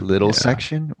that little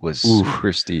section was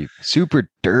super steep, super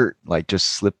dirt, like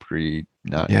just slippery,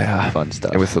 not fun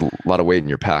stuff. And with a lot of weight in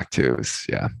your pack too.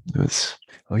 It was.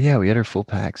 Oh yeah, we had our full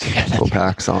packs. Full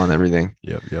packs on, everything.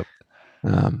 Yep.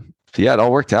 So yeah, it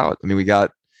all worked out. I mean,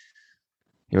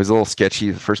 it was a little sketchy.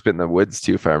 The first bit in the woods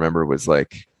too, if I remember, was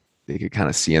like they could kind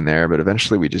of see in there, but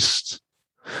eventually we just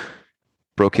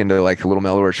broke into like a little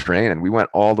mellower terrain, and we went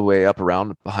all the way up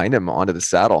around behind him onto the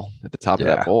saddle at the top of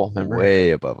that bowl. Remember?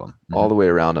 Way above him. All the way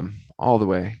around him, all the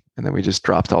way. And then we just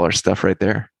dropped all our stuff right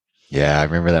there. Yeah, I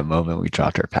remember that moment we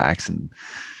dropped our packs, and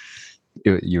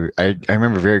I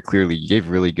remember very clearly you gave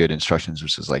really good instructions,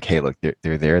 which was like, hey, look,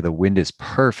 they're there. The wind is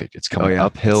perfect. It's coming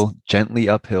uphill, gently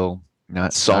uphill,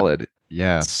 not solid.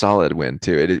 Solid wind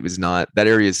too. It was not, that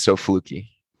area is so fluky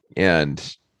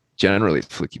and generally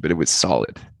fluky, but it was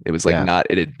solid. It was like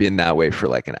it had been that way for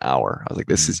like an hour. I was like,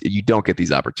 you don't get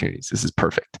these opportunities. This is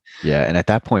perfect. Yeah. And at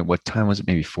that point, what time was it?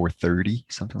 Maybe 4:30,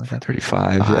 something like that.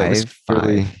 35. I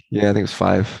think it was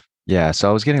 5. Yeah. So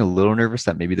I was getting a little nervous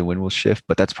that maybe the wind will shift,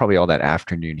 but that's probably all that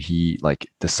afternoon.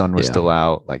 The sun was still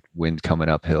out, like wind coming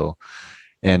uphill.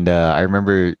 And I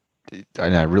remember,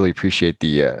 and I really appreciate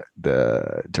the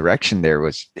direction there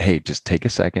was, hey, just take a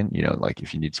second, like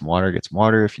if you need some water, get some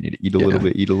water. If you need to eat a little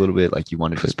bit, eat a little bit. Like you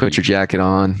want to just put your jacket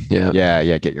on. Yeah.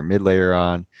 Get your mid layer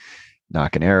on,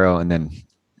 knock an arrow. And then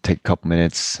take a couple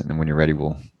minutes, and then when you're ready,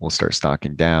 we'll start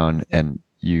stalking down. And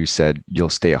you said you'll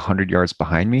stay 100 yards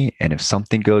behind me, and if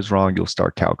something goes wrong, you'll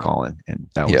start cow calling. And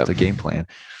that was the game plan.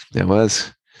 It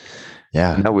was.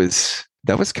 Yeah. And that was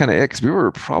kind of it, because we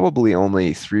were probably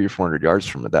only 300 or 400 yards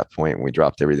from at that point when we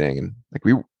dropped everything. And like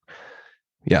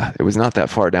it was not that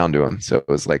far down to him. So it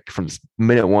was like from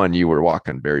minute one, you were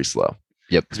walking very slow.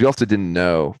 Yep. Because we also didn't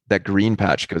know that green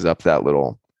patch goes up the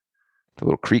little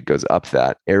creek goes up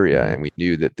that area, and we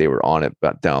knew that they were on it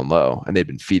but down low, and they'd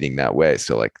been feeding that way.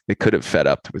 So like they could have fed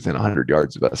up to within 100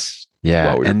 yards of us.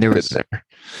 Yeah. And there was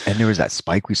that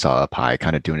spike we saw up high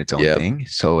kind of doing its own thing.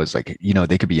 So it was like,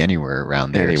 they could be anywhere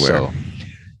around there. So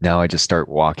now I just start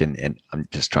walking, and I'm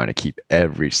just trying to keep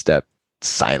every step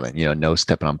silent, no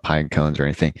stepping on pine cones or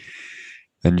anything.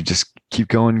 And you just keep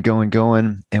going.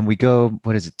 And we go,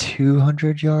 what is it,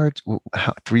 200 yards,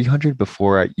 300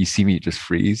 before you see me just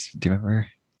freeze. Do you remember?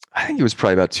 I think it was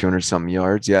probably about 200 something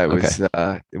yards. Yeah, it was,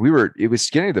 it was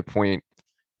getting to the point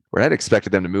where I'd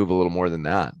expected them to move a little more than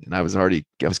that. And I was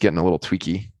getting a little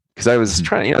tweaky, because I was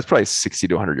trying, I was probably 60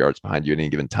 to 100 yards behind you at any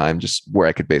given time, just where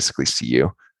I could basically see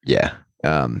you. Yeah.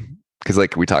 Because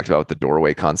like we talked about with the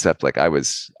doorway concept, like I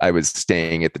was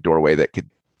staying at the doorway that could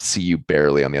see you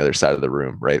barely on the other side of the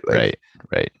room, right? Like,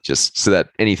 right. Just so that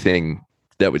anything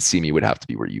that would see me would have to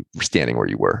be where you were standing, where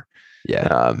you were.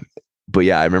 Yeah. But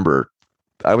yeah, I remember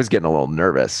I was getting a little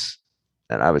nervous,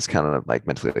 and I was kind of like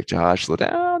mentally like, Josh, slow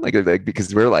down, like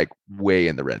because we're like way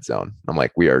in the red zone. I'm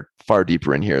like, we are far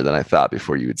deeper in here than I thought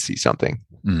before you would see something.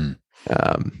 And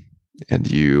I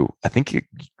think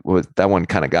that one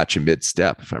kind of got you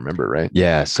mid-step, if I remember right.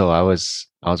 Yeah. So I was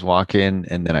walking,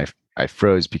 and then I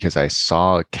froze because I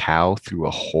saw a cow through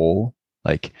a hole,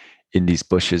 like in these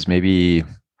bushes, maybe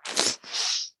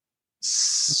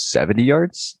 70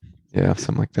 yards. Yeah,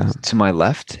 something like that. To my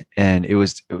left. And it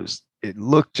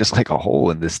looked just like a hole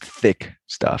in this thick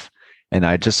stuff. And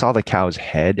I just saw the cow's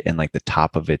head and like the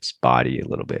top of its body a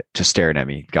little bit, just staring at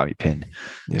me, got me pinned.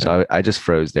 Yeah. So I just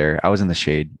froze there. I was in the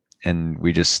shade, and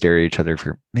we just stared at each other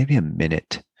for maybe a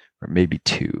minute or maybe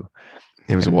two.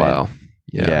 It was a while.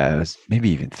 Yeah, it was maybe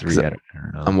even 3. I don't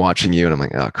know. I'm watching you, and I'm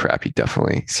like, oh crap, he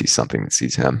definitely sees something that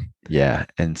sees him. Yeah.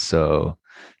 And so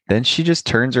then she just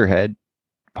turns her head,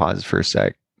 pauses for a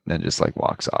sec, and then just like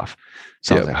walks off.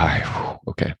 So I was like, all right,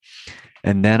 okay.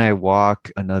 And then I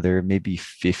walk another maybe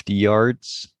 50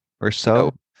 yards or so.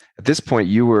 Oh, at this point,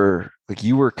 you were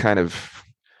kind of,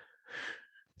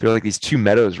 there are like these two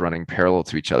meadows running parallel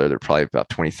to each other. They're probably about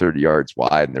 20, 30 yards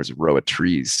wide, and there's a row of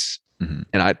trees. Mm-hmm.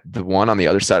 And the one on the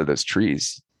other side of those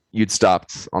trees, you'd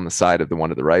stopped on the side of the one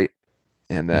to the right.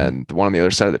 And then the one on the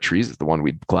other side of the trees is the one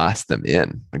we'd glassed them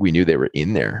in. Like we knew they were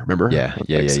in there. Remember? Yeah.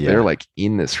 They're like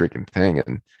in this freaking thing.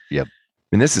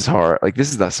 And this is hard. Like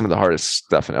this is some of the hardest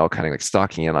stuff in elk hunting, like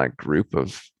stalking in on a group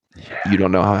of, you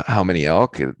don't know how many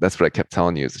elk. That's what I kept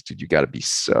telling you is, dude, you got to be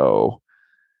so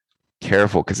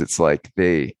careful, because it's like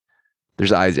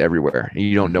there's eyes everywhere, and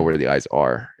you don't know where the eyes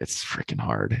are. It's freaking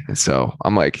hard. And so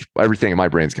I'm like, everything in my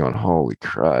brain's going, holy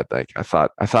crud. Like I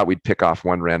thought we'd pick off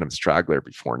one random straggler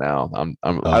before now.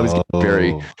 I was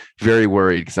very, very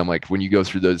worried, because I'm like, when you go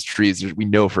through those trees, we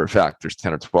know for a fact there's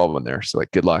 10 or 12 in there. So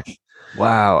like, good luck.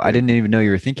 Wow. I didn't even know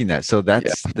you were thinking that. So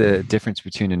that's the difference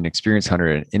between an experienced hunter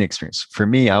and an inexperienced. For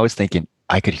me, I was thinking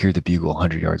I could hear the bugle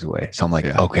 100 yards away. So I'm like,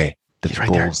 okay, the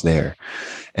bull's there.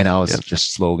 And I was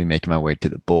just slowly making my way to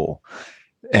the bull.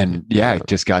 And I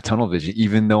just got tunnel vision.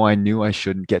 Even though I knew I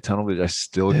shouldn't get tunnel vision, I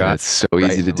still got it's so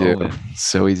easy to do.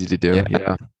 So easy to do.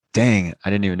 Yeah. Dang. I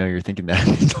didn't even know you were thinking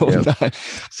that.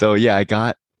 So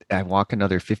I walk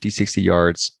another 50, 60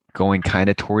 yards going kind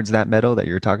of towards that meadow that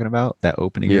you're talking about, that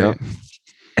opening area.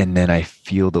 And then I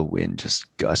feel the wind just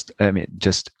gust. I mean,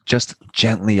 just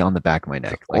gently on the back of my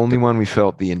neck. The only one we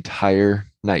felt the entire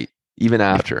night, even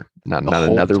after, not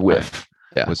another whiff.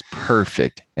 It was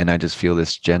perfect. And I just feel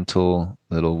this gentle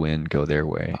little wind go their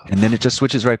way. And then it just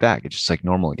switches right back. It's just like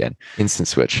normal again. Instant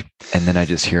switch. And then I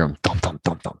just hear them thump, thump,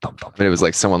 thump, thump, thump, thump. But it was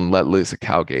like someone let loose a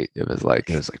cow gate. It was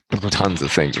like tons of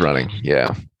things running.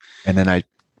 Yeah. And then I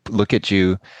look at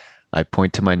you, I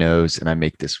point to my nose, and I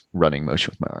make this running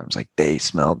motion with my arms. Like, they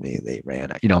smelled me. They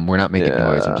ran. We're not making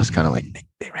noise. I'm just kind of like,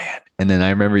 they ran. And then I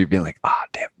remember you being like,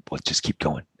 damn, let's just keep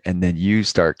going. And then you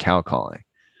start cow calling.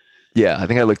 Yeah, I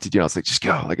think I looked at you and I was like, just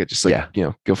go. Like,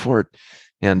 go forward.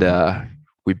 And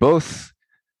we both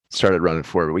started running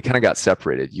forward. We kind of got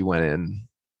separated. You went in,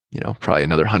 probably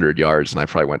another 100 yards, and I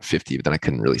probably went 50, but then I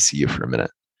couldn't really see you for a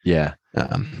minute. Yeah.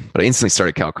 But I instantly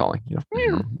started cow calling,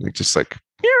 like just like,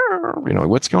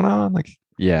 what's going on? Like,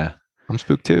 I'm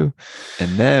spooked too.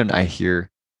 And then I hear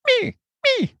me,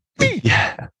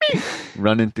 yeah,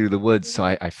 running through the woods. So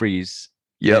I freeze.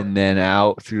 Yep. And then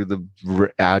out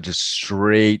out just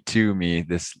straight to me,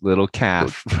 this little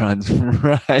calf runs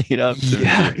right up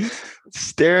to me,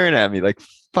 staring at me like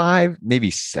 5,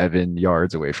 maybe 7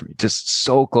 yards away from me, just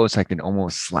so close I can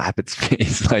almost slap its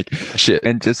face, like shit,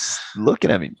 and just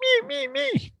looking at me,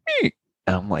 me.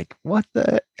 And I'm like, what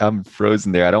the? I'm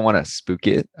frozen there. I don't want to spook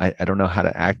it. I don't know how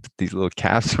to act with these little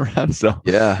calves around. So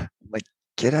yeah, I'm like,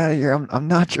 get out of here. I'm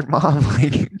not your mom.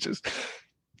 Like, just.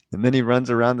 And then he runs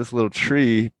around this little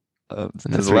tree. And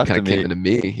that's where he kind of came into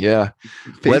me. Yeah.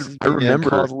 I remember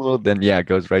a little, then it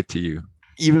goes right to you.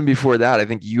 Even before that, I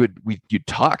think you'd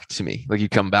talk to me. Like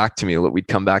you'd come back to me. We'd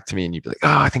come back to me and you'd be like,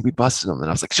 oh, I think we busted him. And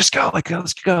I was like, just go,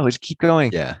 let's go. Let's keep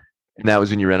going. Yeah. And that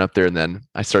was when you ran up there. And then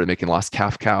I started making lost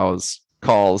calf calls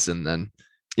and then,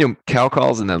 cow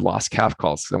calls and then lost calf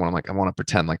calls. So I want to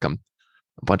pretend like I'm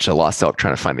a bunch of lost elk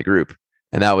trying to find the group.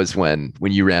 And that was when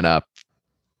you ran up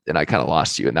and I kind of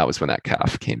lost you. And that was when that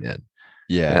calf came in.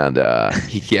 Yeah. And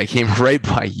I came right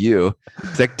by you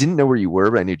because I didn't know where you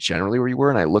were, but I knew generally where you were.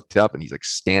 And I looked up and he's like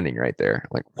standing right there. I'm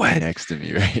like, what? Next to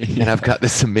me, right? And I've got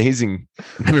this amazing,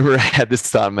 I remember I had this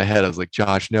thought in my head. I was like,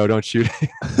 Josh, no, don't shoot.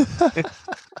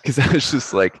 Because I was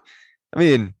just like, I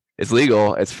mean, it's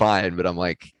legal, it's fine. But I'm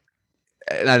like,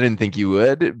 and I didn't think you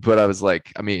would, but I was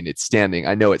like, I mean, it's standing.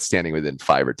 I know it's standing within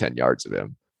 5 or 10 yards of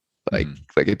him. Like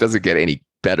it doesn't get any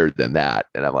better than that.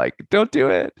 And I'm like, don't do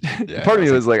it. Yeah, part of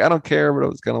me was like, I don't care, but I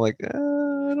was kind of like, I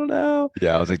don't know.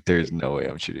 Yeah, I was like, there's no way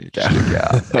I'm shooting a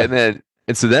calf. And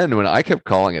so then when I kept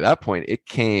calling at that point, it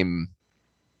came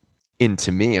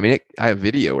into me. I mean, I have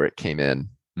video where it came in.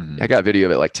 I got video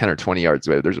of it like 10 or 20 yards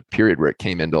away. There's a period where it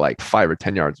came into like 5 or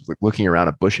 10 yards. It was like looking around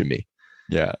a bush at me.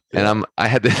 Yeah. And I'm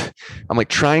like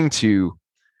trying to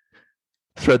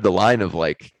thread the line of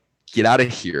like, get out of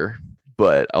here.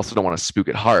 But I also don't want to spook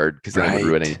it hard because then I would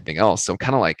ruin anything else. So I'm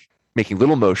kind of like making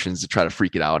little motions to try to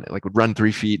freak it out. And it like would run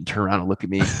 3 feet and turn around and look at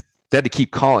me. They had to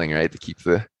keep calling, right? To keep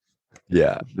the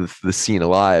scene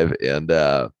alive. And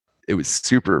it was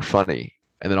super funny.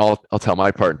 And then I'll tell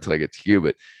my part until I get to you.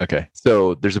 But okay.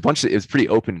 So there's a bunch of, it was pretty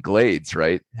open glades,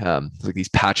 right? Like these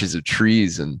patches of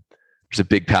trees, and there's a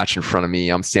big patch in front of me.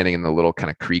 I'm standing in the little kind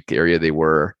of creek area they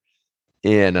were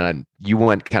in, and you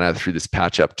went kind of through this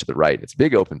patch up to the right. It's a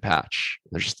big open patch.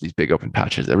 There's just these big open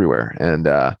patches everywhere. And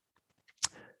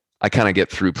I kind of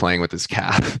get through playing with this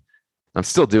calf. I'm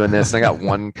still doing this. And I got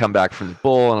one come back from the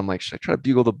bull, and I'm like, should I try to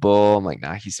bugle the bull? I'm like,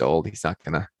 nah, he's old. He's not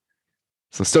gonna.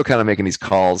 So I'm still kind of making these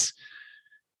calls.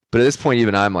 But at this point,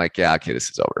 even I'm like, yeah, okay, this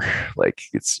is over. Like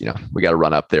it's, we got to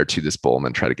run up there to this bull and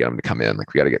then try to get him to come in.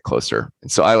 Like we got to get closer. And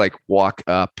so I like walk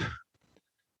up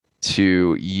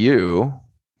to you.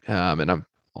 And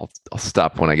I'll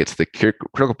stop when I get to the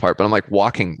critical part, but I'm like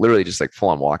walking, literally just like full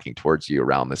on walking towards you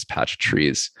around this patch of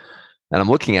trees. And I'm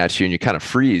looking at you and you kind of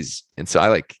freeze. And so I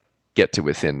like get to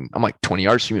within, I'm like 20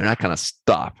 yards from you and I kind of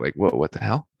stop like, whoa, what the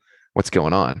hell? What's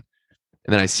going on?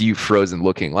 And then I see you frozen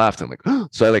looking left. I'm like, oh.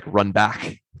 So I like run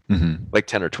back like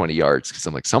 10 or 20 yards because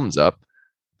I'm like, something's up.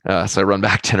 So I run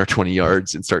back 10 or 20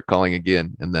 yards and start calling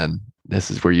again. And then this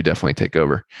is where you definitely take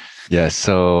over. Yeah.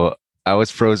 So I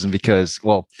was frozen because,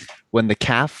 well, when the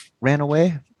calf ran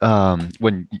away,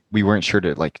 when we weren't sure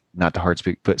to like, not to hard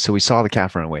speak, but so we saw the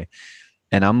calf run away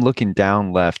and I'm looking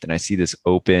down left and I see this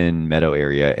open meadow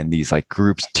area and these like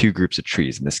two groups of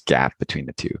trees and this gap between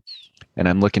the two. And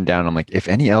I'm looking down, I'm like, if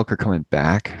any elk are coming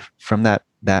back from that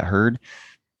herd,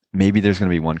 maybe there's going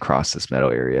to be one cross this meadow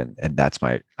area. And that's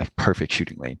my perfect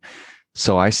shooting lane.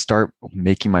 So I start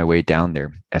making my way down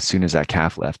there as soon as that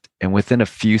calf left. And within a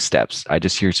few steps, I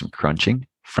just hear some crunching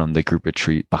from the group of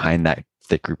trees behind that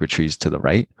thick group of trees to the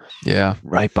right. Yeah.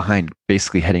 Right behind,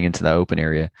 basically heading into that open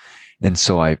area. And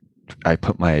so I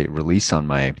put my release on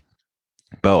my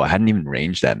bow. I hadn't even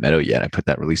ranged that meadow yet. I put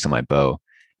that release on my bow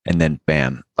and then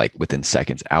bam, like within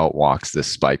seconds, out walks this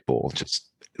spike bull. Just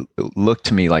looked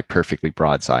to me like perfectly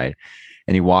broadside.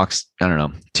 And he walks, I don't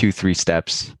know, 2-3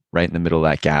 steps right in the middle of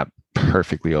that gap,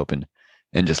 perfectly open,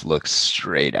 and just looks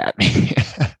straight at me.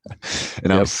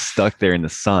 And I'm stuck there in the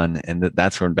sun. And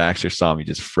that's when Baxter saw me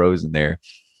just frozen there.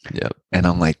 Yep. And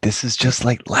I'm like, this is just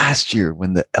like last year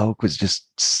when the elk was just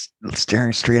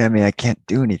staring straight at me. I can't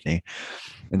do anything.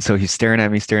 And so he's staring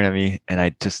at me.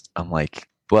 And I'm like,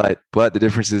 but the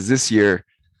difference is this year,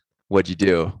 what'd you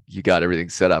do? You got everything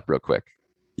set up real quick.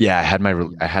 Yeah, I had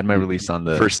my release on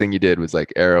the first thing you did was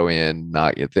like arrow in,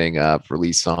 knock your thing up,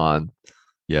 release on.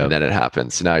 Yeah. And then it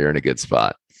happened. So now you're in a good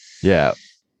spot. Yeah.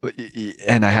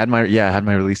 And I had my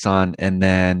release on, and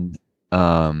then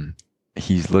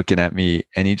he's looking at me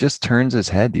and he just turns his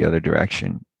head the other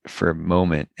direction for a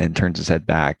moment and turns his head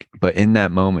back. But in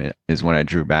that moment is when I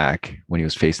drew back, when he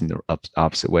was facing the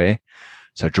opposite way.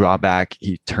 So I draw back,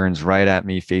 he turns right at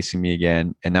me, facing me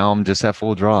again. And now I'm just at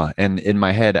full draw. And in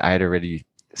my head, I had already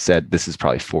said this is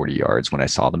probably 40 yards when I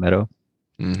saw the meadow.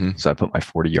 So I put my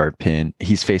 40-yard pin.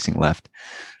 He's facing left.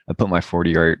 I put my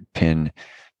 40-yard pin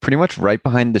pretty much right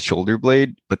behind the shoulder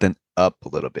blade, but then up a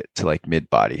little bit to like mid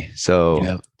body.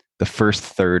 So the first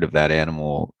third of that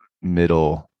animal,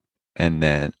 middle, and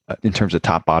then in terms of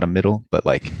top, bottom, middle, but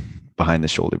like behind the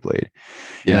shoulder blade.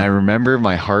 And I remember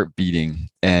my heart beating,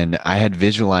 and I had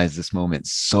visualized this moment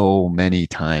so many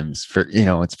times for,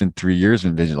 it's been 3 years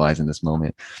been visualizing this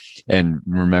moment and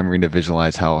remembering to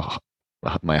visualize how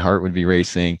my heart would be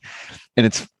racing. And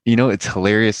it's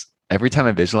hilarious. Every time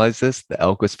I visualize this, the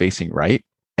elk was facing right.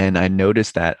 And I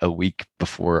noticed that a week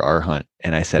before our hunt.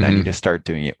 And I said, I need to start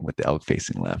doing it with the elk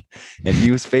facing left. And he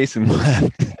was facing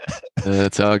left.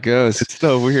 That's how it goes. It's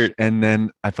so weird. And then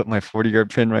I put my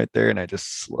 40-yard pin right there and I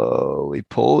just slowly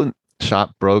pulled, and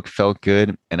shot broke, felt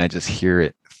good. And I just hear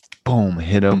it, boom,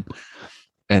 hit him.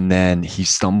 And then he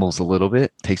stumbles a little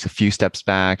bit, takes a few steps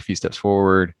back, a few steps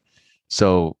forward.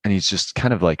 So, and he's just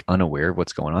kind of like unaware of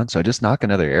what's going on. So I just knock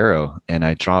another arrow and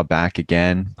I draw back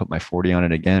again, put my 40 on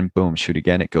it again, boom, shoot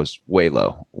again. It goes way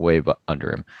low, way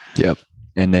under him. Yep.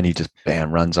 And then he just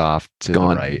runs off to the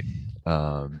right.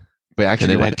 But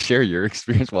actually, you want to share your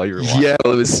experience while you were watching? Yeah,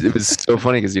 well, it was so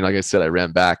funny because, like I said, I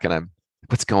ran back and I'm,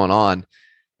 what's going on?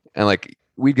 And like,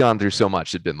 we'd gone through so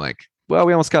much. It'd been like, well,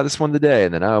 we almost got this one today.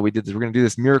 And then, we're going to do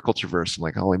this miracle traverse. I'm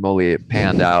like, holy moly, it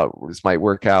panned out. This might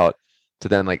work out. To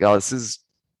then like, this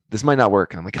might not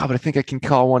work. And I'm like, but I think I can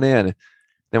call one in.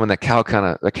 Then when the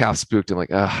calf spooked, I'm like,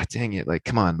 dang it. Like,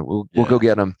 come on, we'll go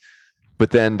get him.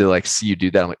 But then to like see you do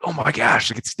that, I'm like, oh my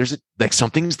gosh, like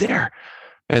something's there.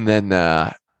 And then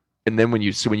when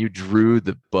you drew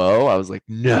the bow, I was like,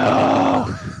 no.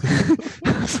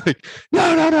 I was like,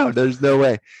 no, there's no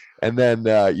way. And then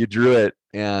you drew it.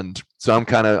 And so I'm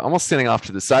kind of almost standing off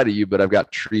to the side of you, but I've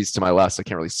got trees to my left. So I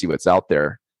can't really see what's out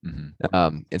there.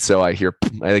 And so I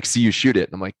like see you shoot it.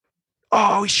 And I'm like,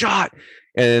 oh, he shot.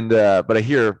 And, but I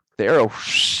hear the arrow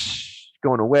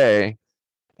going away,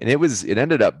 and it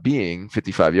ended up being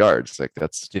 55 yards. Like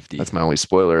that's 50. That's my only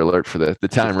spoiler alert for the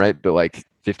time. Right. But like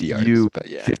 50 yards, but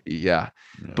 50. Yeah.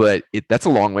 But that's a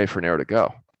long way for an arrow to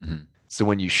go. So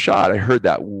when you shot, I heard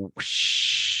that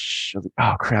whoosh. I was like,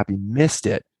 oh crap, he missed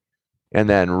it. And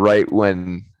then right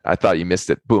when I thought you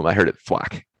missed it, boom, I heard it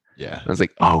thwack. Yeah. I was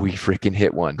like, oh, we freaking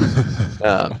hit one.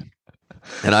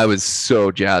 And I was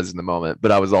so jazzed in the moment,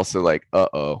 but I was also like,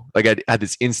 uh-oh. Like I had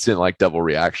this instant like double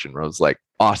reaction where I was like,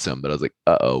 awesome. But I was like,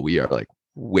 uh-oh, we are like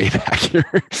way back here.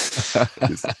 This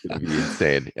is going to be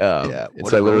insane. And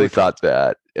so I literally thought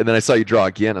that. And then I saw you draw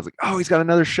again. I was like, oh, he's got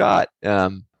another shot.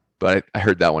 But I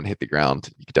heard that one hit the ground.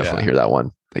 You could definitely hear that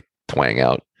one like twang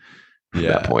out from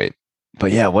that point.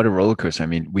 But yeah, what a roller coaster. I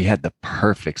mean, we had the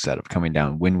perfect setup coming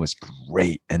down. Wind was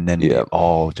great. And then we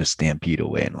all just stampede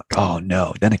away and like, oh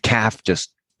no. Then a calf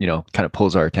just, kind of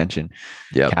pulls our attention.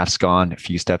 Yeah. Calf's gone. A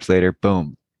few steps later,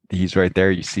 boom, he's right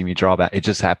there. You see me draw back. It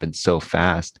just happened so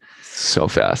fast. So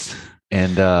fast.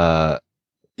 And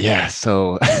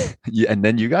so and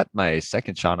then you got my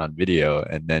second shot on video.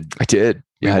 And then I did.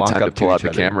 Yeah, I had time to pull out the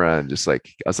camera and just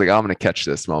like, I was like, I'm going to catch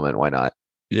this moment. Why not?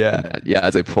 Yeah.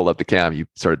 As I pulled up the cam, you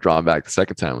started drawing back the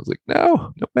second time. I was like,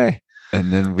 no way.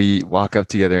 And then we walk up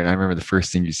together. And I remember the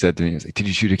first thing you said to me was like, did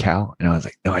you shoot a cow? And I was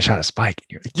like, no, I shot a spike.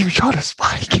 And you're like, you shot a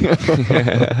spike.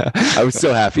 I was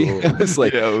so happy. I was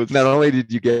like, not only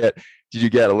did you get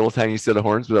a little tiny set of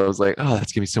horns, but I was like, oh,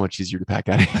 that's going to be so much easier to pack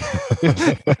out.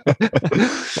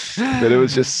 But it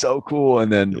was just so cool.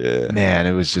 And then, man,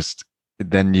 it was just,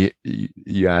 then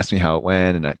you asked me how it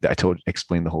went. And I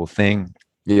explained the whole thing.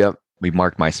 Yep. We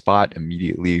marked my spot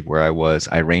immediately where I was.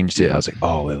 I ranged it. I was like,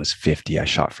 oh, it was 50. I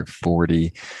shot for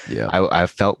 40. Yeah. I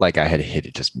felt like I had hit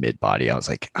it just mid body. I was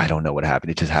like, I don't know what happened.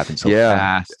 It just happened so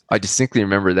fast. I distinctly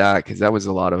remember that because that was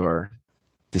a lot of our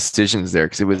decisions there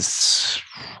because it was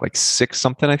like 6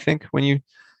 something, I think, when we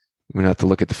don't have to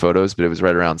look at the photos, but it was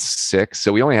right around 6.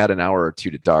 So we only had an hour or two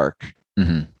to dark.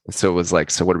 So it was like,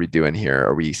 so what are we doing here?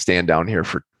 Are we staying down here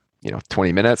for,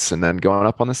 20 minutes and then going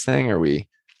up on this thing?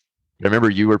 I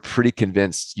remember you were pretty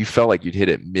convinced. You felt like you'd hit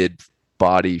it mid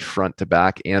body front to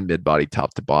back and mid body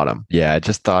top to bottom. Yeah, I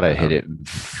just thought I hit it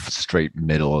straight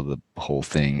middle of the whole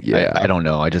thing. Yeah, I don't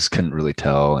know. I just couldn't really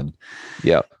tell. And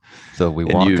so we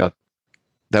walked up.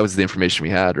 That was the information we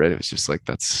had, right? It was just like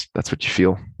that's what you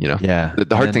feel, Yeah.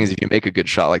 The hard thing is if you make a good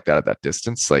shot like that at that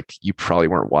distance, like you probably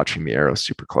weren't watching the arrow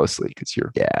super closely because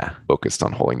you're focused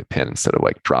on holding the pin instead of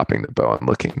like dropping the bow and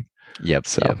looking. Yep.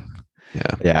 So.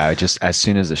 Yep. Yeah. I just, as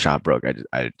soon as the shot broke,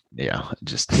 I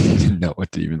just didn't know what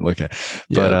to even look at.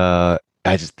 But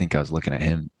I just think I was looking at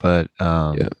him. But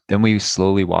then we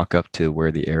slowly walk up to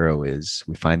where the arrow is.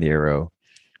 We find the arrow.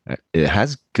 It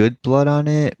has good blood on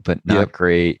it, but not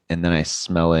great. And then I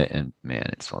smell it, and man,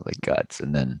 it smells like guts.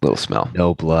 And then little smell,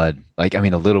 no blood. Like, I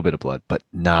mean, a little bit of blood, but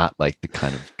not like the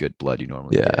kind of good blood you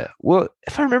normally get. Well,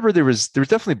 if I remember, there was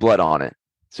definitely blood on it.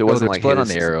 So it wasn't like blood on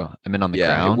the arrow. I mean, on the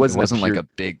ground. It wasn't like a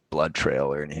big blood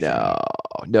trail or anything.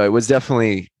 No, it was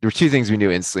definitely. There were two things we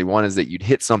knew instantly. One is that you'd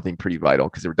hit something pretty vital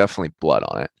because there were definitely blood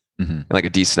on it, and like a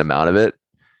decent amount of it.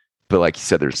 But like you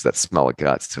said, there's that smell of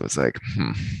guts. So it was like,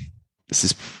 this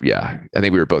is, I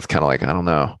think we were both kind of like, I don't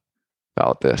know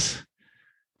about this.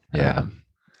 Yeah.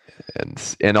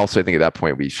 And also I think at that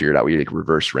point we figured out we like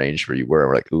reverse range where you were.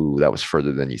 We're like, ooh, that was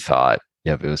further than you thought.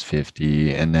 Yep, it was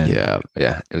 50. And then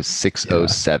it was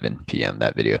 6:07 p.m.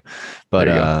 that video.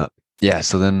 But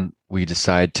so then we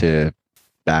decide to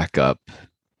back up,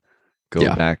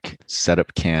 go back, set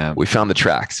up camp. We found the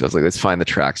tracks. So I was like, let's find the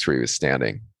tracks where he was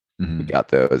standing. We got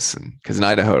those. And because in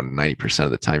Idaho, 90%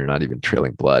 of the time you're not even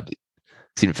trailing blood.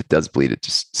 Even if it does bleed, it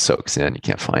just soaks in. You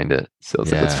can't find it. So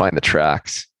it's like, let's find the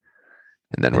tracks.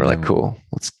 And then we're like, cool,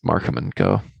 let's mark them and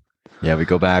go. Yeah, we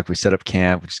go back. We set up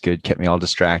camp, which is good. Kept me all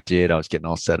distracted. I was getting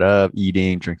all set up,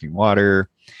 eating, drinking water.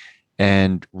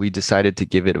 And we decided to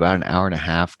give it about an hour and a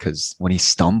half because when he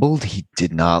stumbled, he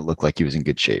did not look like he was in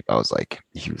good shape. I was like,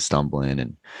 he was stumbling.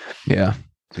 And so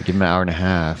give him an hour and a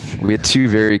half. We had two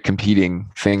very competing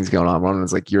things going on. One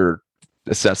was like your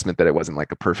assessment that it wasn't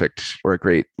like a perfect or a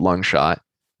great lung shot.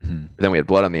 Then we had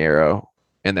blood on the arrow.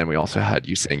 And then we also had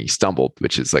you saying he stumbled,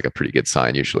 which is like a pretty good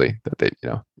sign usually that they,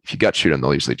 if you gut shoot him,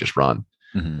 they'll usually just run.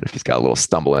 But if he's got a little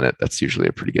stumble in it, that's usually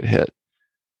a pretty good hit.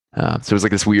 So it was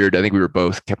like this weird, I think we were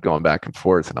both kept going back and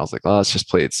forth. And I was like, oh, let's just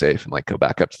play it safe and like go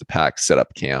back up to the pack, set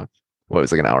up camp. Well, it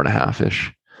was like an hour and a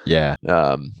half-ish. Yeah.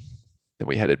 Then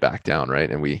we headed back down, right?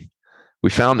 And we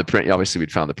found the print. Obviously,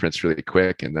 we'd found the prints really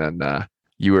quick. And then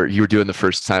you were doing the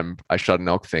first time I shot an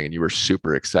elk thing and you were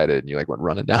super excited and you like went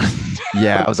running down.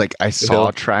 I was like, I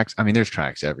saw tracks. I mean, there's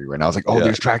tracks everywhere. And I was like,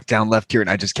 there's tracks down left here. And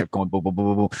I just kept going, boom, boom,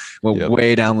 boom, boom, boom. Went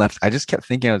way down left. I just kept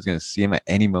thinking I was going to see him at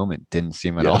any moment. Didn't see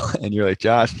him at all. And you're like,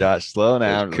 Josh, slow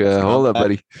down. Like, hold up,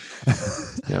 buddy.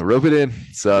 Rope it in.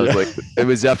 So I was like, it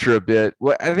was after a bit.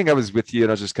 Well, I think I was with you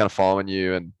and I was just kind of following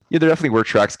you. And there definitely were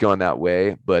tracks going that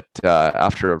way. But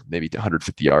after maybe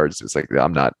 150 yards, it was like,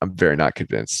 I'm very not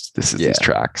convinced this is these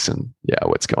tracks and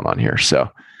what's going on here.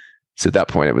 So at that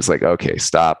point it was like, okay,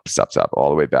 stop all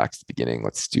the way back to the beginning.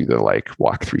 Let's do the like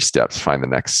walk 3 steps, find the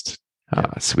next.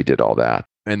 So we did all that.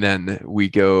 And then we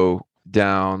go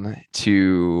down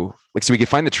to like, so we could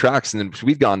find the tracks and then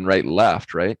we'd gone right,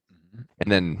 left. Right.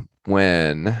 And then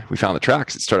when we found the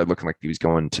tracks, it started looking like he was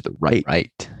going to the right.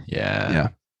 Right. Yeah.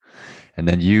 And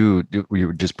then we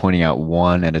were just pointing out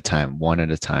one at a time,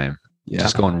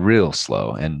 just going real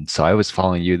slow. And so I was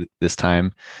following you this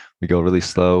time. We go really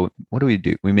slow. What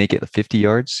do? We make it 50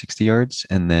 yards, 60 yards.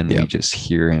 And then we just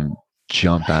hear him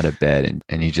jump out of bed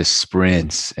and he just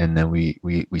sprints. And then we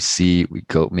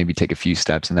go maybe take a few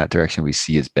steps in that direction. We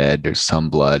see his bed. There's some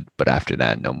blood, but after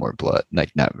that, no more blood,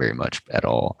 like not very much at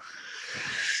all.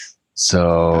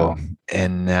 So,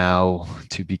 and now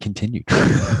to be continued.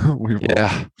 I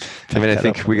mean, I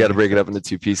think we got to break it up into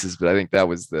 2 pieces, but I think that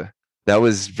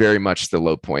was very much the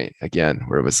low point again,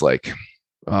 where it was like,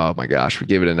 oh my gosh, we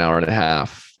gave it an hour and a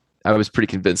half. I was pretty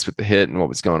convinced with the hit and what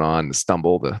was going on, the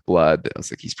stumble, the blood. I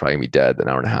was like, he's probably gonna be dead. An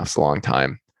hour and a half is a long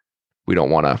time. We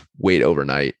don't want to wait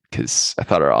overnight because I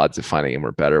thought our odds of finding him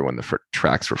were better when the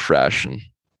tracks were fresh. And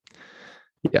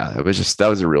that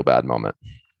was a real bad moment.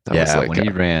 When he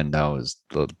ran, that was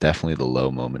definitely the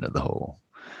low moment of the whole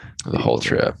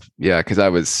trip. Yeah, because I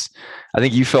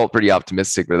think you felt pretty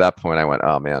optimistic, but at that point I went,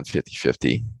 oh man,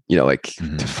 50-50,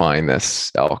 to find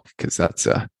this elk, because that's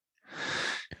a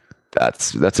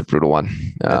brutal one.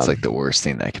 That's like the worst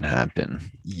thing that can happen.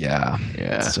 Yeah.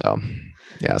 So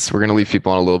we're gonna leave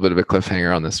people on a little bit of a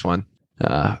cliffhanger on this one,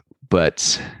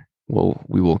 but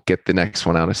we will get the next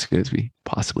one out as soon as we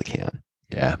possibly can.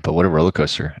 Yeah, but what a roller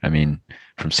coaster. I mean,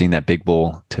 from seeing that big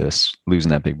bull to losing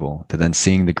that big bull, to then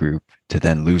seeing the group, to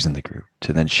then losing the group,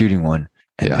 to then shooting one,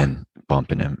 and then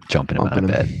jumping him out of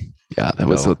bed. Yeah, that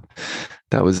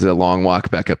was a long walk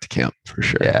back up to camp for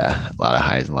sure. Yeah, a lot of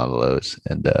highs and a lot of lows.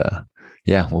 And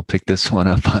we'll pick this one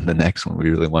up on the next one. We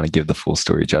really want to give the full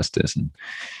story justice in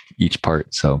each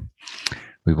part. So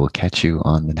we will catch you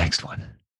on the next one.